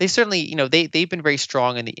where they certainly, they've been very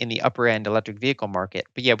strong in the upper end electric vehicle market.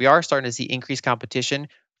 But yeah, we are starting to see increased competition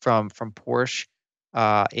from Porsche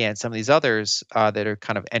and some of these others that are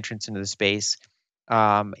kind of entrants into the space.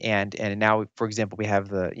 And now, for example, we have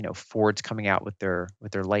the Ford's coming out with their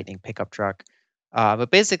Lightning pickup truck.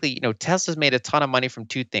 But basically, Tesla's made a ton of money from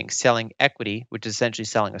two things: selling equity, which is essentially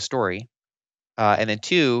selling a story. And then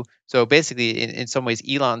two, so basically, in some ways,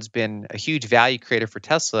 Elon's been a huge value creator for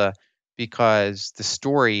Tesla because the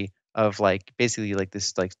story of like basically like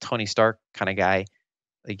this like Tony Stark kind of guy,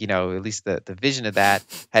 like at least the vision of that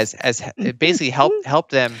has it basically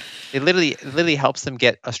helped them. It literally helps them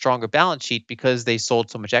get a stronger balance sheet because they sold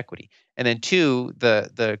so much equity. And then two,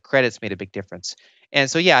 the credits made a big difference. And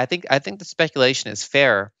so yeah, I think the speculation is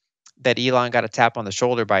fair that Elon got a tap on the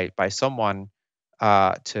shoulder by someone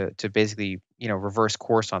to basically reverse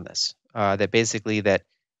course on this. That basically that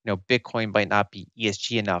Bitcoin might not be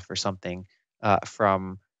ESG enough or something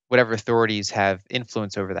from whatever authorities have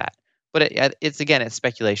influence over that. But it's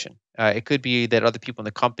speculation. It could be that other people in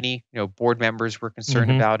the company, board members, were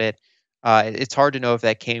concerned Hmm. about it. It's hard to know if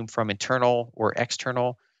that came from internal or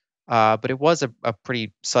external, but it was a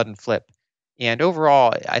pretty sudden flip. And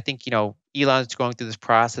overall, I think Elon's going through this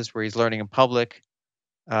process where he's learning in public.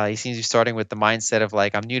 He seems to be starting with the mindset of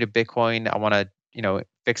like, I'm new to Bitcoin, I want to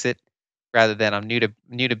fix it, rather than I'm new to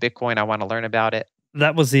Bitcoin, I want to learn about it.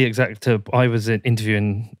 That was the exact. I was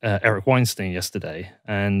interviewing Eric Weinstein yesterday,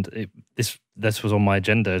 and this was on my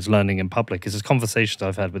agenda as learning in public. It's a conversation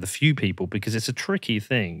I've had with a few people because it's a tricky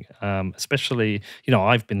thing, especially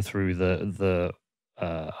I've been through the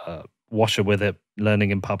washer with it,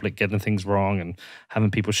 learning in public, getting things wrong, and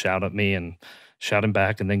having people shout at me and shouting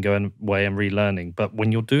back, and then going away and relearning. But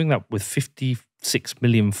when you're doing that with 56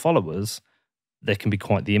 million followers, there can be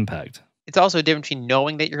quite the impact. It's also a difference between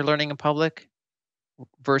knowing that you're learning in public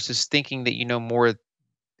versus thinking that you know more.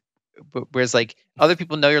 Whereas like other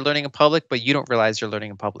people know you're learning in public, but you don't realize you're learning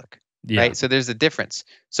in public, Yeah. right? So there's a difference.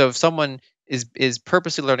 So if someone is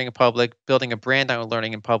purposely learning in public, building a brand on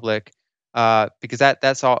learning in public, because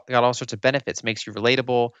that's all got all sorts of benefits, makes you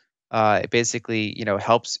relatable. It basically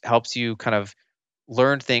helps you kind of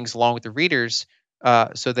learn things along with the readers,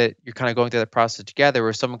 so that you're kind of going through that process together.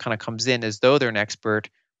 Where someone kind of comes in as though they're an expert,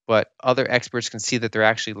 but other experts can see that they're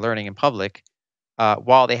actually learning in public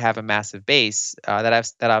while they have a massive base, that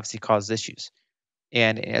obviously causes issues.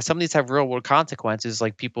 And some of these have real world consequences,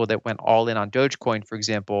 like people that went all in on Dogecoin, for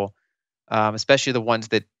example, especially the ones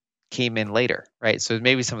that came in later, right? So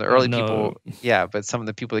maybe some of the Oh early no. people, yeah, but some of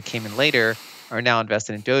the people that came in later are now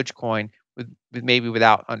invested in Dogecoin with maybe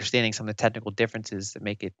without understanding some of the technical differences that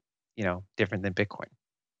make it, different than Bitcoin.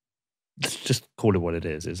 Just call it what it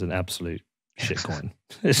is. It's an absolute shitcoin.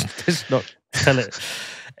 It's not tell it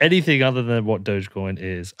anything other than what Dogecoin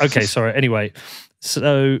is. Okay, sorry. Anyway,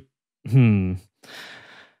 so it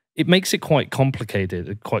makes it quite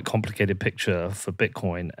complicated picture for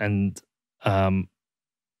Bitcoin, and I'm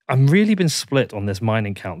really been split on this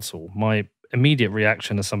mining council. My immediate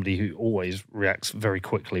reaction as somebody who always reacts very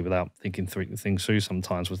quickly without thinking things through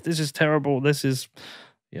sometimes was, this is terrible. This is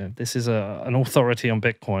an authority on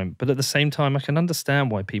Bitcoin. But at the same time, I can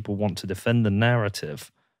understand why people want to defend the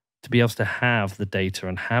narrative, to be able to have the data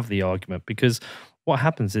and have the argument, because what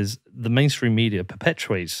happens is the mainstream media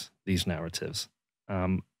perpetuates these narratives.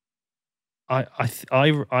 I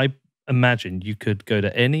imagine you could go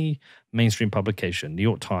to any mainstream publication, New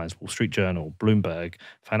York Times, Wall Street Journal, Bloomberg,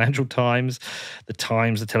 Financial Times, The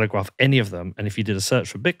Times, The Telegraph, any of them, and if you did a search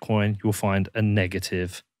for Bitcoin, you'll find a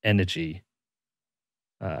negative energy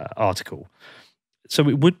article. So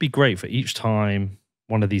it would be great for each time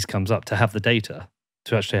one of these comes up to have the data,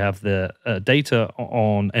 to actually have the data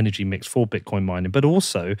on energy mix for Bitcoin mining, but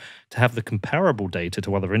also to have the comparable data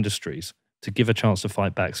to other industries to give a chance to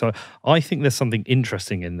fight back. So I think there's something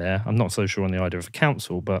interesting in there. I'm not so sure on the idea of a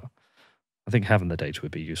council, but I think having the data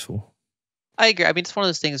would be useful. I agree. I mean, it's one of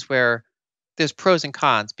those things where there's pros and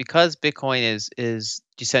cons because Bitcoin is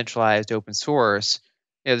decentralized, open source.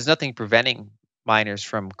 There's nothing preventing miners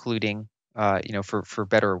from colluding, for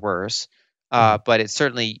better or worse. But it's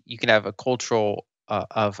certainly, you can have a cultural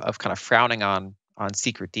of kind of frowning on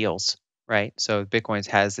secret deals, right? So Bitcoin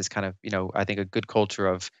has this kind of, I think a good culture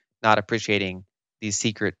of not appreciating these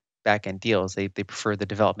secret back end deals. They prefer the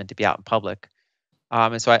development to be out in public.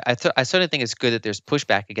 And so I certainly think it's good that there's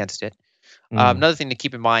pushback against it. Another thing to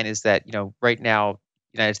keep in mind is that right now,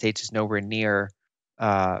 the United States is nowhere near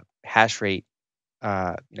hash rate,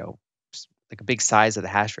 like a big size of the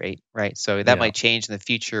hash rate, right? So that might change in the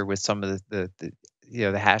future with some of the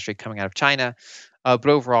hash rate coming out of China. But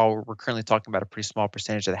overall, we're currently talking about a pretty small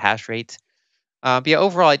percentage of the hash rate. But yeah,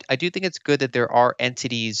 overall, I do think it's good that there are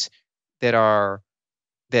entities that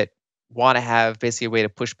that want to have basically a way to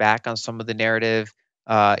push back on some of the narrative,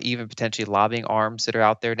 even potentially lobbying arms that are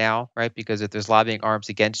out there now, right? Because if there's lobbying arms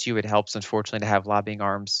against you, it helps, unfortunately, to have lobbying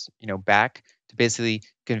arms, back to basically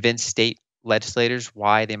convince state legislators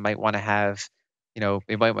why they might want to have,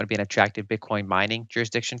 they might want to be an attractive Bitcoin mining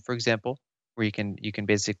jurisdiction, for example, where you can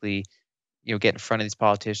basically, get in front of these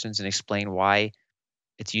politicians and explain why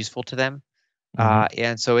it's useful to them.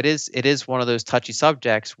 And so it is one of those touchy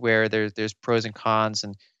subjects where there's pros and cons,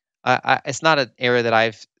 and it's not an area that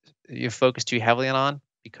I've focused too heavily on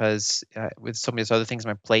because with so many other things on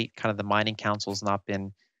my plate, kind of the mining council has not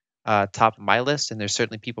been top of my list, and there's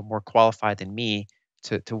certainly people more qualified than me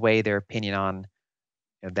to weigh their opinion on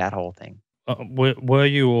that whole thing. Were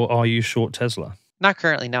you or are you short Tesla? Not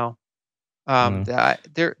currently, no.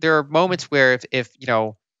 Mm. There are moments where if you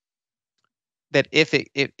know that if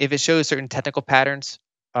it shows certain technical patterns,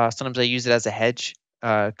 sometimes I use it as a hedge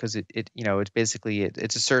because it's basically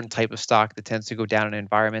it's a certain type of stock that tends to go down in an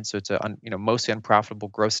environment. So it's mostly unprofitable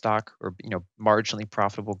growth stock or marginally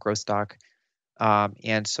profitable growth stock,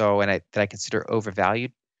 and that I consider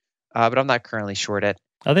overvalued, but I'm not currently short it.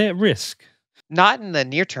 Are they at risk? Not in the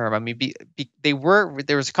near term. I mean, they were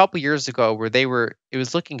there was a couple years ago where it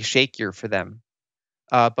was looking shakier for them.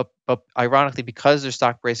 But ironically, because their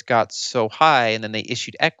stock price got so high and then they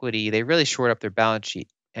issued equity, they really shored up their balance sheet.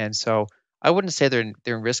 And so I wouldn't say they're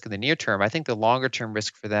in risk in the near term. I think the longer term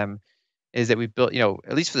risk for them is that we built,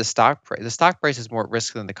 at least for the stock price, the stock price is more at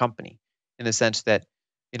risk than the company in the sense that,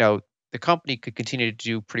 you know, the company could continue to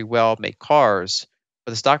do pretty well, make cars,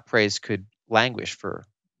 but the stock price could languish for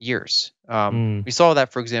years. Mm. We saw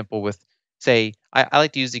that, for example, with, say, I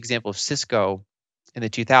like to use the example of Cisco in the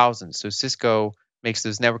 2000s. So Cisco makes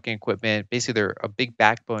those networking equipment. Basically, they're a big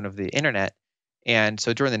backbone of the internet. And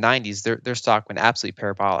so during the 90s, their stock went absolutely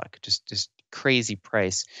parabolic, just crazy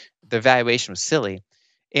price. The valuation was silly.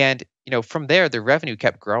 And from there, their revenue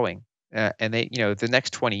kept growing, and the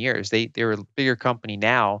next 20 years, they're a bigger company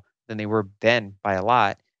now than they were then by a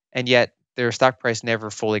lot, and yet their stock price never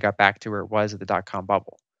fully got back to where it was at the dot com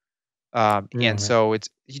bubble. And Right. so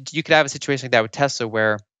you could have a situation like that with Tesla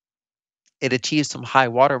where it achieves some high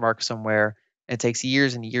watermark somewhere. And it takes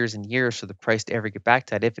years and years and years for the price to ever get back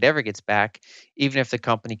to that. If it ever gets back, even if the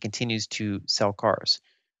company continues to sell cars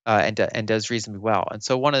and does reasonably well. And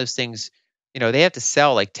so one of those things, they have to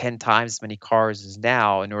sell like 10 times as many cars as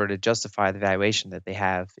now in order to justify the valuation that they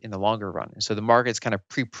have in the longer run. And so the market's kind of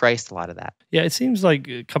pre-priced a lot of that. Yeah, it seems like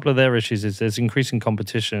a couple of their issues is there's increasing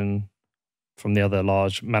competition from the other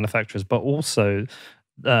large manufacturers, but also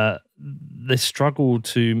they struggle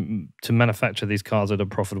to manufacture these cars at a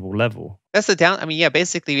profitable level. That's the down. I mean, yeah,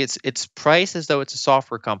 basically it's priced as though it's a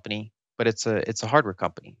software company, but it's a hardware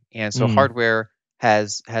company, and so Mm. hardware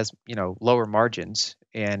has lower margins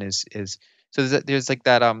and is so there's like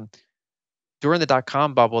that during the dot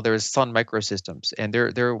com bubble there was Sun Microsystems, and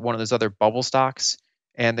they're one of those other bubble stocks,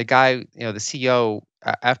 and the guy the CEO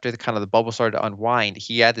after the kind of the bubble started to unwind,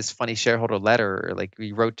 he had this funny shareholder letter like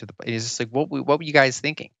he wrote to the he's just like what were you guys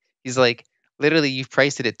thinking? He's like literally you've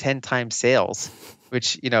priced it at 10 times sales,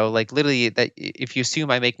 which like literally that if you assume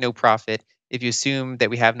I make no profit, if you assume that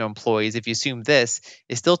we have no employees, if you assume this,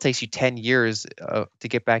 it still takes you 10 years to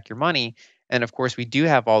get back your money. And of course we do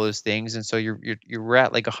have all those things, and so you're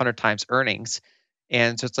at like 100 times earnings.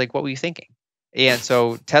 And so it's like what were you thinking? And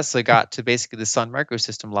so Tesla got to basically the Sun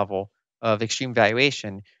Microsystem level of extreme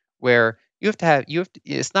valuation where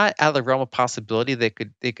it's not out of the realm of possibility that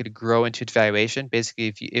they could grow into its valuation.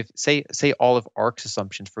 Basically, if say all of ARK's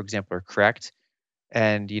assumptions, for example, are correct,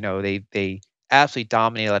 and they absolutely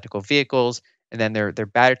dominate electrical vehicles, and then their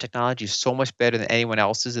battery technology is so much better than anyone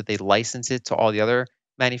else's that they license it to all the other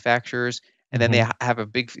manufacturers, and then they Hmm. have a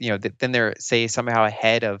big then they're say somehow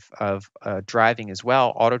ahead of driving as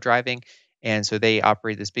well, auto driving, and so they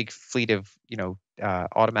operate this big fleet of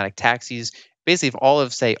automatic taxis. Basically, if all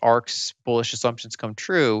of say ARK's bullish assumptions come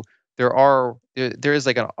true, there is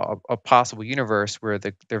like a possible universe where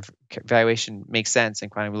their valuation makes sense,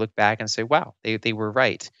 and kind of we look back and say, wow, they were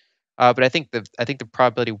right. But I think the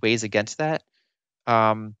probability weighs against that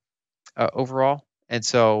um, overall, and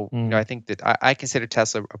so Mm. I think that I consider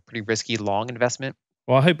Tesla a pretty risky long investment.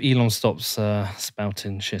 Well, I hope Elon stops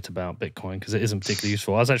spouting shit about Bitcoin because it isn't particularly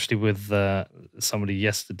useful. I was actually with somebody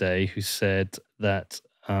yesterday who said that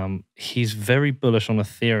he's very bullish on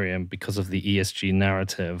Ethereum because of the ESG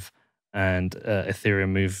narrative and Ethereum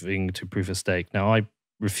moving to proof of stake. Now, I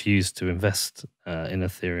refuse to invest in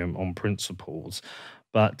Ethereum on principles,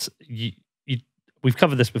 but we've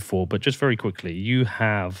covered this before. But just very quickly, you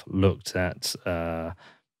have looked at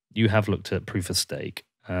proof of stake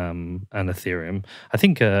and Ethereum. I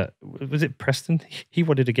think was it Preston? He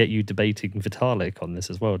wanted to get you debating Vitalik on this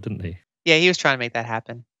as well, didn't he? Yeah, he was trying to make that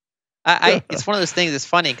happen. I it's one of those things that's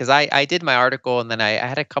funny because I did my article and then I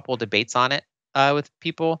had a couple of debates on it with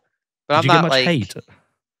people, but Did I'm you get not much hate? like,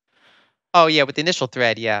 oh yeah, with the initial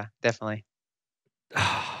thread, yeah, definitely.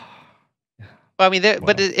 Well, I mean, but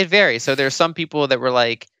Well, it varies. So there's some people that were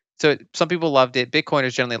like, so some people loved it.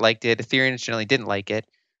 Bitcoiners generally liked it. Ethereans generally didn't like it.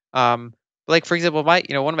 Like for example,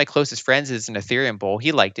 one of my closest friends is an Ethereum bull.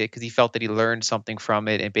 He liked it because he felt that he learned something from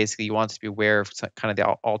it, and basically he wants to be aware of kind of the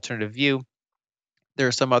alternative view. There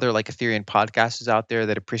are some other like Ethereum podcasters out there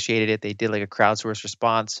that appreciated it. They did like a crowdsourced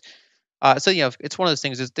response. So it's one of those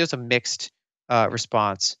things. There's a mixed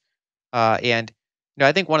response, and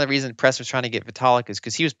I think one of the reasons press was trying to get Vitalik is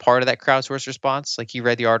because he was part of that crowdsourced response. Like, he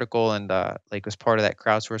read the article and like was part of that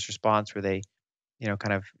crowdsourced response where they,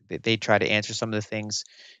 kind of they try to answer some of the things.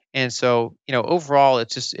 And so, overall,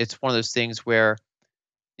 it's one of those things where,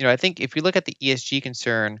 I think if you look at the ESG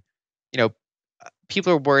concern, you know,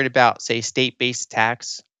 people are worried about, say, state-based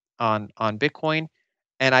attacks on Bitcoin,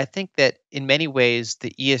 and I think that in many ways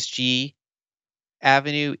the ESG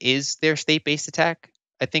avenue is their state-based attack.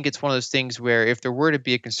 I think it's one of those things where if there were to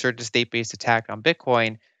be a concerted state-based attack on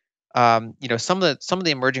Bitcoin, some of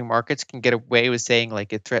the emerging markets can get away with saying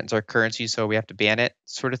like it threatens our currency, so we have to ban it,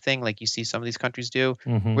 sort of thing, like you see some of these countries do.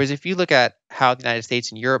 Hmm. Whereas if you look at how the United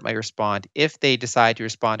States and Europe might respond, if they decide to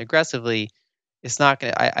respond aggressively, it's not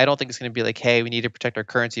going to. I don't think it's going to be like, hey, we need to protect our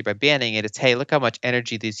currency by banning it. It's, hey, look how much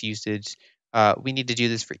energy this usage. We need to do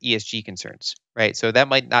this for ESG concerns, right? So that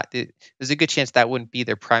might not. There's a good chance that wouldn't be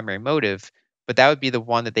their primary motive, but that would be the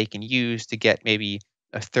one that they can use to get maybe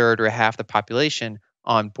a third or a half the population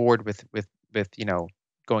on board with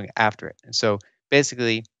going after it. And so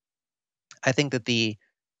basically, I think that the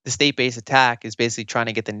state-based attack is basically trying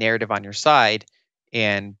to get the narrative on your side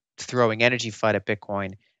and throwing energy FUD at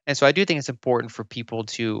Bitcoin. And so I do think it's important for people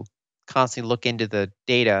to constantly look into the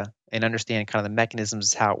data and understand kind of the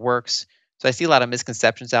mechanisms, how it works. So I see a lot of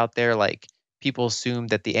misconceptions out there, like people assume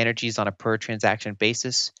that the energy is on a per transaction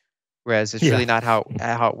basis, whereas it's Yeah. really not how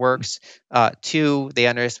it works. Two, they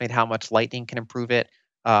underestimate how much Lightning can improve it.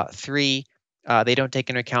 Three, they don't take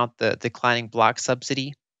into account the declining block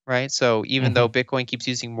subsidy, right? So even Hmm. though Bitcoin keeps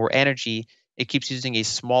using more energy, it keeps using a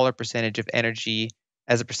smaller percentage of energy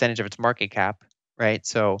as a percentage of its market cap, right?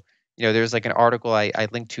 So, there's like an article I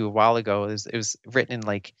linked to a while ago. It was written in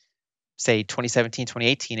like, say, 2017,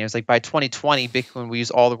 2018. It was like by 2020, Bitcoin will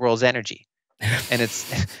use all the world's energy. And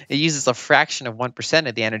it uses a fraction of 1%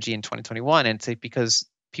 of the energy in 2021. And it's like because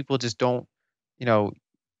people just don't, you know,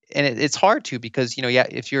 and it's hard to because yeah,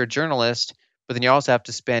 if you're a journalist, but then you also have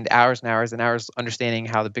to spend hours and hours and hours understanding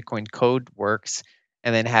how the Bitcoin code works,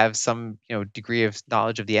 and then have some degree of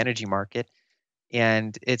knowledge of the energy market.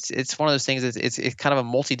 And it's one of those things. It's kind of a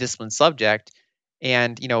multidisciplinary subject,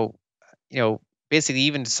 and you know basically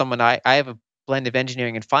even someone I have a blend of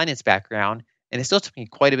engineering and finance background, and it still took me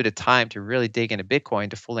quite a bit of time to really dig into Bitcoin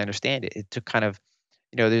to fully understand it. It took kind of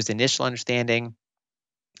there's initial understanding,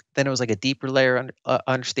 then it was like a deeper layer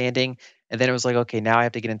understanding, and then it was like, okay, now I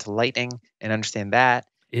have to get into Lightning and understand that.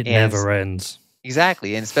 It And never ends.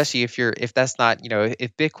 exactly, and especially if that's not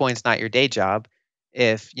if Bitcoin's not your day job,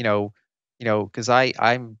 if because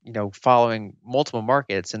I'm following multiple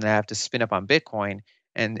markets and I have to spin up on Bitcoin,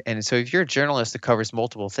 and so if you're a journalist that covers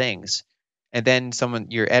multiple things, and then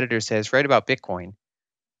your editor says write about Bitcoin,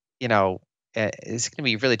 you know, it's going to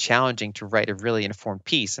be really challenging to write a really informed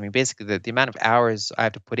piece. I mean, basically, the amount of hours I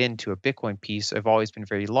have to put into a Bitcoin piece have always been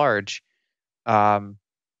very large. Um,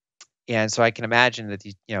 and so I can imagine that,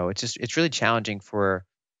 it's really challenging for,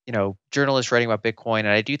 journalists writing about Bitcoin. And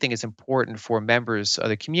I do think it's important for members of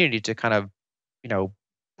the community to kind of, you know,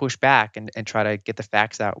 push back and try to get the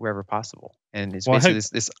facts out wherever possible. And it's Well, basically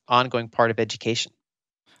this ongoing part of education.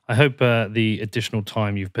 I hope the additional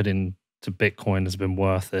time you've put into Bitcoin has been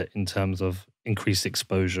worth it in terms of increased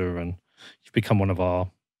exposure, and you've become one of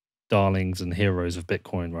our darlings and heroes of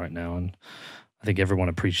Bitcoin right now. And I think everyone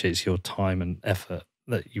appreciates your time and effort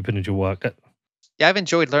that you put into your work. Yeah, I've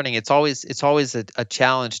enjoyed learning. It's always a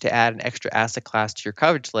challenge to add an extra asset class to your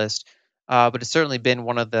coverage list, but it's certainly been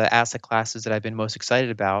one of the asset classes that I've been most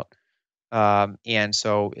excited about. And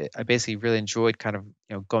so I basically really enjoyed kind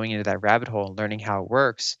of going into that rabbit hole and learning how it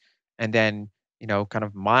works, and then kind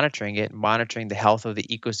of monitoring it, monitoring the health of the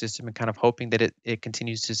ecosystem, and kind of hoping that it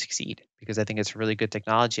continues to succeed because I think it's really good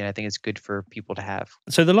technology and I think it's good for people to have.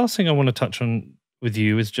 So the last thing I want to touch on with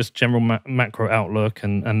you is just general macro outlook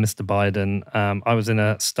and Mr. Biden. I was in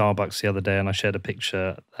a Starbucks the other day and I shared a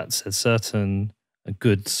picture that says certain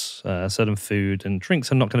goods, certain food and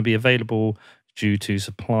drinks are not going to be available due to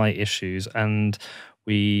supply issues. And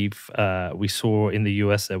we saw in the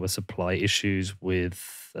US there were supply issues with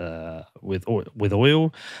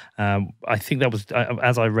oil. I think that was,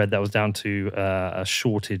 as I read, that was down to a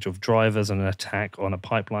shortage of drivers and an attack on a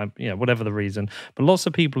pipeline. Whatever the reason, but lots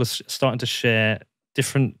of people are starting to share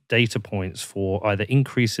different data points for either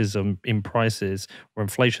increases in prices or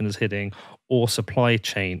inflation is hitting or supply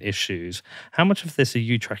chain issues. How much of this are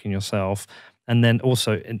you tracking yourself? And then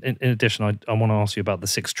also, in addition, I want to ask you about the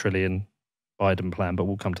 6 trillion Biden plan, but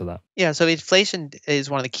we'll come to that. Yeah, so inflation is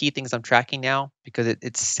one of the key things I'm tracking now because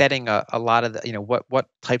it's setting a lot of the, what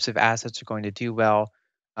types of assets are going to do well,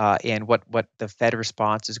 and what the Fed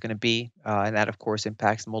response is going to be, and that of course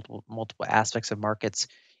impacts multiple aspects of markets.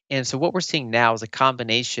 And so what we're seeing now is a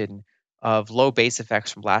combination of low base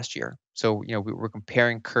effects from last year. So, we're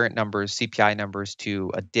comparing current numbers, CPI numbers,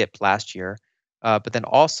 to a dip last year. But then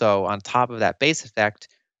also on top of that base effect,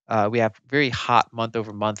 we have very hot month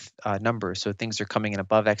over month numbers. So things are coming in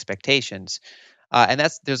above expectations. And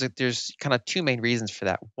there's kind of two main reasons for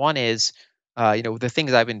that. One is, the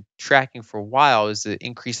things I've been tracking for a while is the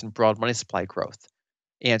increase in broad money supply growth.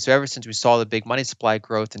 And so ever since we saw the big money supply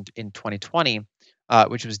growth in 2020,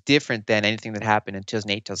 which was different than anything that happened in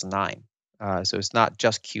 2008, 2009. So it's not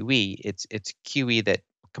just QE, it's QE that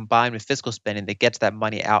combined with fiscal spending that gets that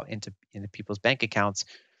money out into people's bank accounts.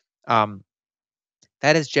 Um,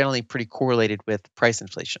 that is generally pretty correlated with price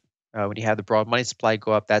inflation. When you have the broad money supply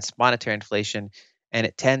go up, that's monetary inflation, and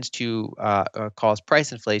it tends to cause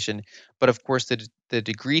price inflation. But of course, the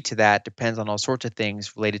degree to that depends on all sorts of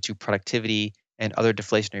things related to productivity and other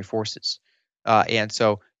deflationary forces. And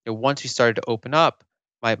so, once we started to open up,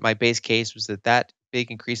 my base case was that big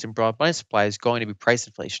increase in broad money supply is going to be price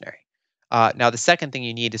inflationary. Now, the second thing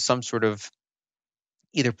you need is some sort of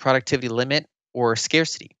either productivity limit or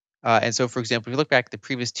scarcity. And so, for example, if you look back at the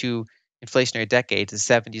previous two inflationary decades, the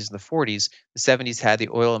 70s and the 40s, the 70s had the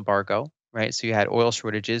oil embargo, right? So you had oil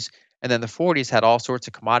shortages. And then the 40s had all sorts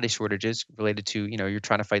of commodity shortages related to, you're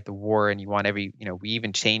trying to fight the war and you want we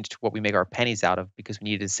even changed what we make our pennies out of because we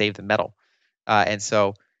needed to save the metal. And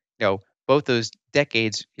so, both those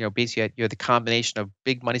decades, basically you had the combination of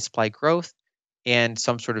big money supply growth and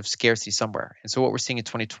some sort of scarcity somewhere. And so what we're seeing in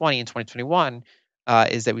 2020 and 2021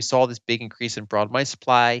 is that we saw this big increase in broad money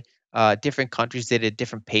supply. Different countries did it at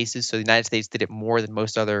different paces. So the United States did it more than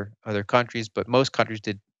most other countries, but most countries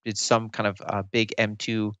did some kind of big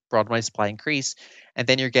M2 broad money supply increase. And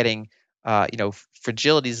then you're getting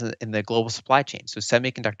fragilities in the global supply chain. So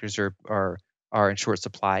semiconductors are in short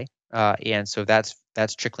supply, and so that's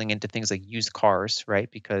trickling into things like used cars, right?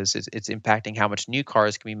 Because it's impacting how much new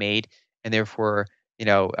cars can be made, and therefore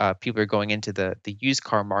people are going into the used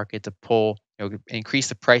car market to pull, increase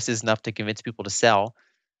the prices enough to convince people to sell.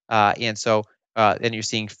 And so then you're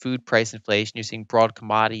seeing food price inflation, you're seeing broad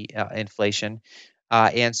commodity inflation.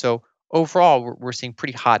 And so overall, we're seeing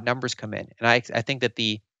pretty hot numbers come in. And I think that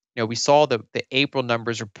we saw the April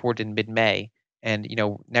numbers reported in mid-May. And,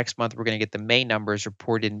 next month we're going to get the May numbers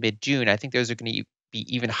reported in mid-June. I think those are going to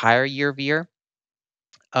be even higher year over year.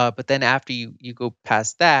 But then after you go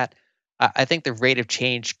past that, I think the rate of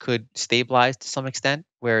change could stabilize to some extent,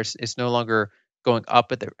 where it's no longer going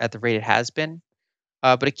up at the rate it has been.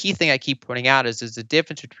 But a key thing I keep pointing out is the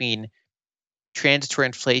difference between transitory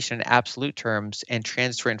inflation in absolute terms and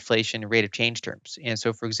transitory inflation in rate of change terms. And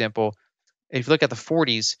so, for example, if you look at the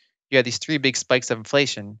 40s, you had these three big spikes of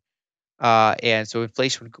inflation. And so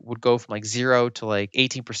inflation would go from like 0 to like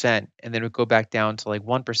 18%, and then it would go back down to like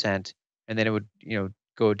 1%, and then it would,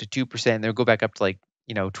 go to 2%, and then it would go back up to like,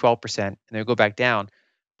 12%, and then it would go back down.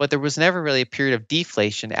 But there was never really a period of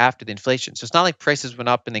deflation after the inflation. So it's not like prices went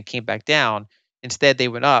up and then came back down. Instead, they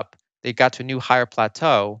went up, they got to a new higher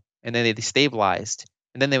plateau, and then they stabilized,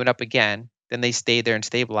 and then they went up again, then they stayed there and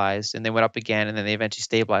stabilized, and they went up again, and then they eventually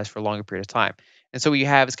stabilized for a longer period of time. And so what you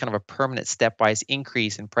have is kind of a permanent stepwise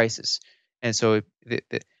increase in prices. And so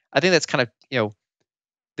I think that's kind of,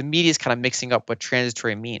 the media is kind of mixing up what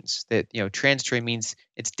transitory means. That, transitory means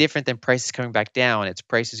it's different than prices coming back down. It's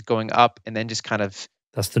prices going up and then just kind of,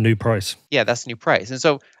 That's the new price. yeah, that's the new price. And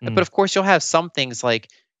so, but of course, you'll have some things like,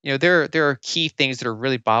 there are key things that are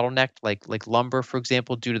really bottlenecked, like lumber, for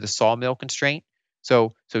example, due to the sawmill constraint.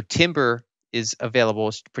 So timber is available,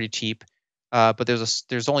 it's pretty cheap, but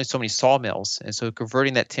there's only so many sawmills, and so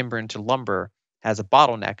converting that timber into lumber has a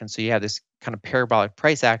bottleneck, and so you have this kind of parabolic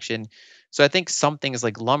price action. So I think some things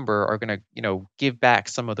like lumber are going to give back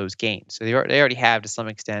some of those gains. So they already have to some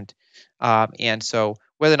extent, and so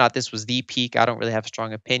whether or not this was the peak, I don't really have a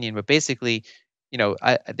strong opinion, but basically,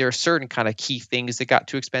 there are certain kind of key things that got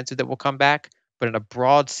too expensive that will come back. But in a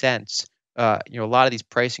broad sense, a lot of these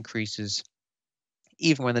price increases,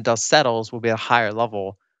 even when the dust settles, will be at a higher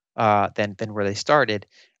level than where they started.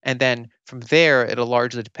 And then from there, it'll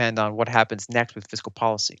largely depend on what happens next with fiscal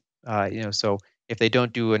policy. So if they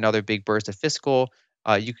don't do another big burst of fiscal,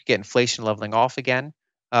 you could get inflation leveling off again.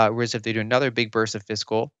 Whereas if they do another big burst of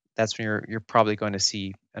fiscal, that's when you're probably going to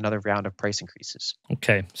see another round of price increases.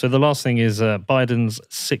 Okay, so the last thing is Biden's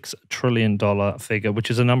 $6 trillion figure,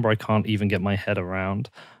 which is a number I can't even get my head around.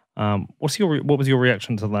 What was your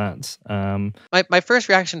reaction to that? My first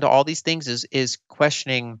reaction to all these things is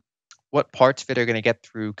questioning what parts of it are going to get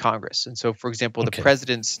through Congress. And so, for example, Okay.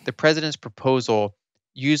 the president's proposal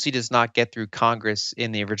usually does not get through Congress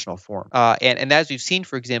in the original form. And as we've seen,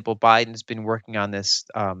 for example, Biden's been working on this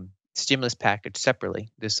stimulus package separately,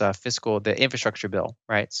 this the infrastructure bill,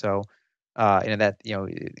 right? So, kind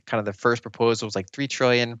of the first proposal was like 3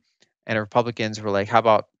 trillion, and Republicans were like, how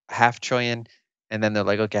about half trillion? And then they're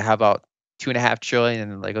like, okay, how about 2.5 trillion?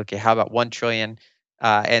 And then like, okay, how about 1 trillion?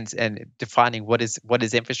 And defining what is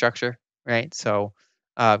infrastructure, right? So,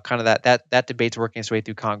 kind of that debate's working its way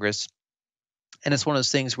through Congress, and it's one of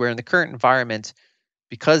those things where in the current environment,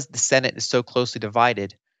 because the Senate is so closely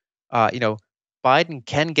divided, uh, you know, Biden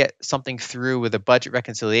can get something through with a budget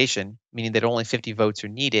reconciliation, meaning that only 50 votes are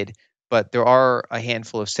needed. But there are a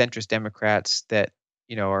handful of centrist Democrats that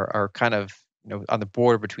are kind of on the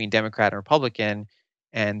border between Democrat and Republican,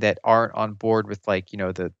 and that aren't on board with like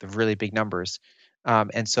the really big numbers.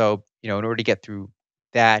 And so in order to get through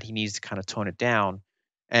that, he needs to kind of tone it down,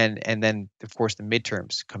 and then of course the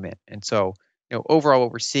midterms come in, and so overall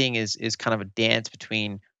what we're seeing is kind of a dance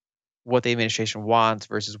between what the administration wants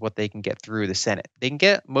versus what they can get through the Senate. They can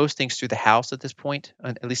get most things through the House at this point,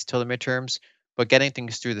 at least until the midterms, but getting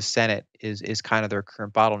things through the Senate is kind of their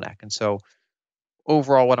current bottleneck. And so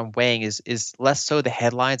overall, what I'm weighing is less so the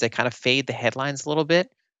headlines. I kind of fade the headlines a little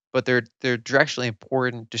bit, but they're directionally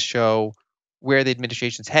important to show where the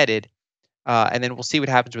administration's headed. And then we'll see what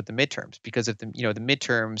happens with the midterms, because if the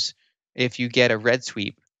midterms, if you get a red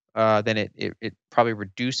sweep, then it probably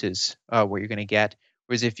reduces what you're going to get.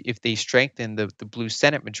 Whereas if they strengthen the blue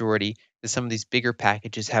Senate majority, then some of these bigger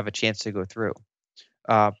packages have a chance to go through.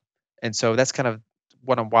 Uh, and so that's kind of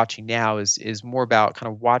what I'm watching now is more about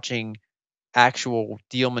kind of watching actual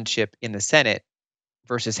dealmanship in the Senate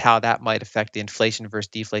versus how that might affect the inflation versus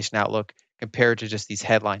deflation outlook compared to just these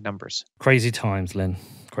headline numbers. Crazy times, Lyn.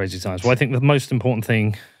 Crazy times. Well, I think the most important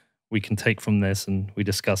thing we can take from this, and we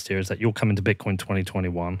discussed here, is that you're coming to Bitcoin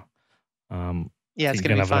 2021. Yeah, it's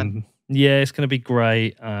going to be fun. It's going to be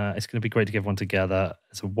great. It's going to be great to get everyone together.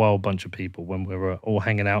 It's a wild bunch of people when we're all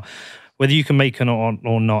hanging out. Whether you can make it or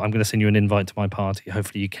not, I'm going to send you an invite to my party.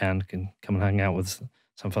 Hopefully you can come and hang out with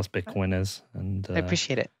some of us Bitcoiners. And I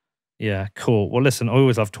appreciate it. Yeah, cool. Well, listen, I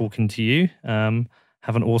always love talking to you.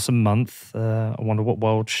 Have an awesome month. I wonder what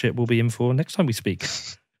wild shit we'll be in for next time we speak.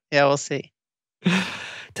 Yeah, we'll see.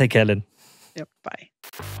 Take care, Lyn. Yep, bye.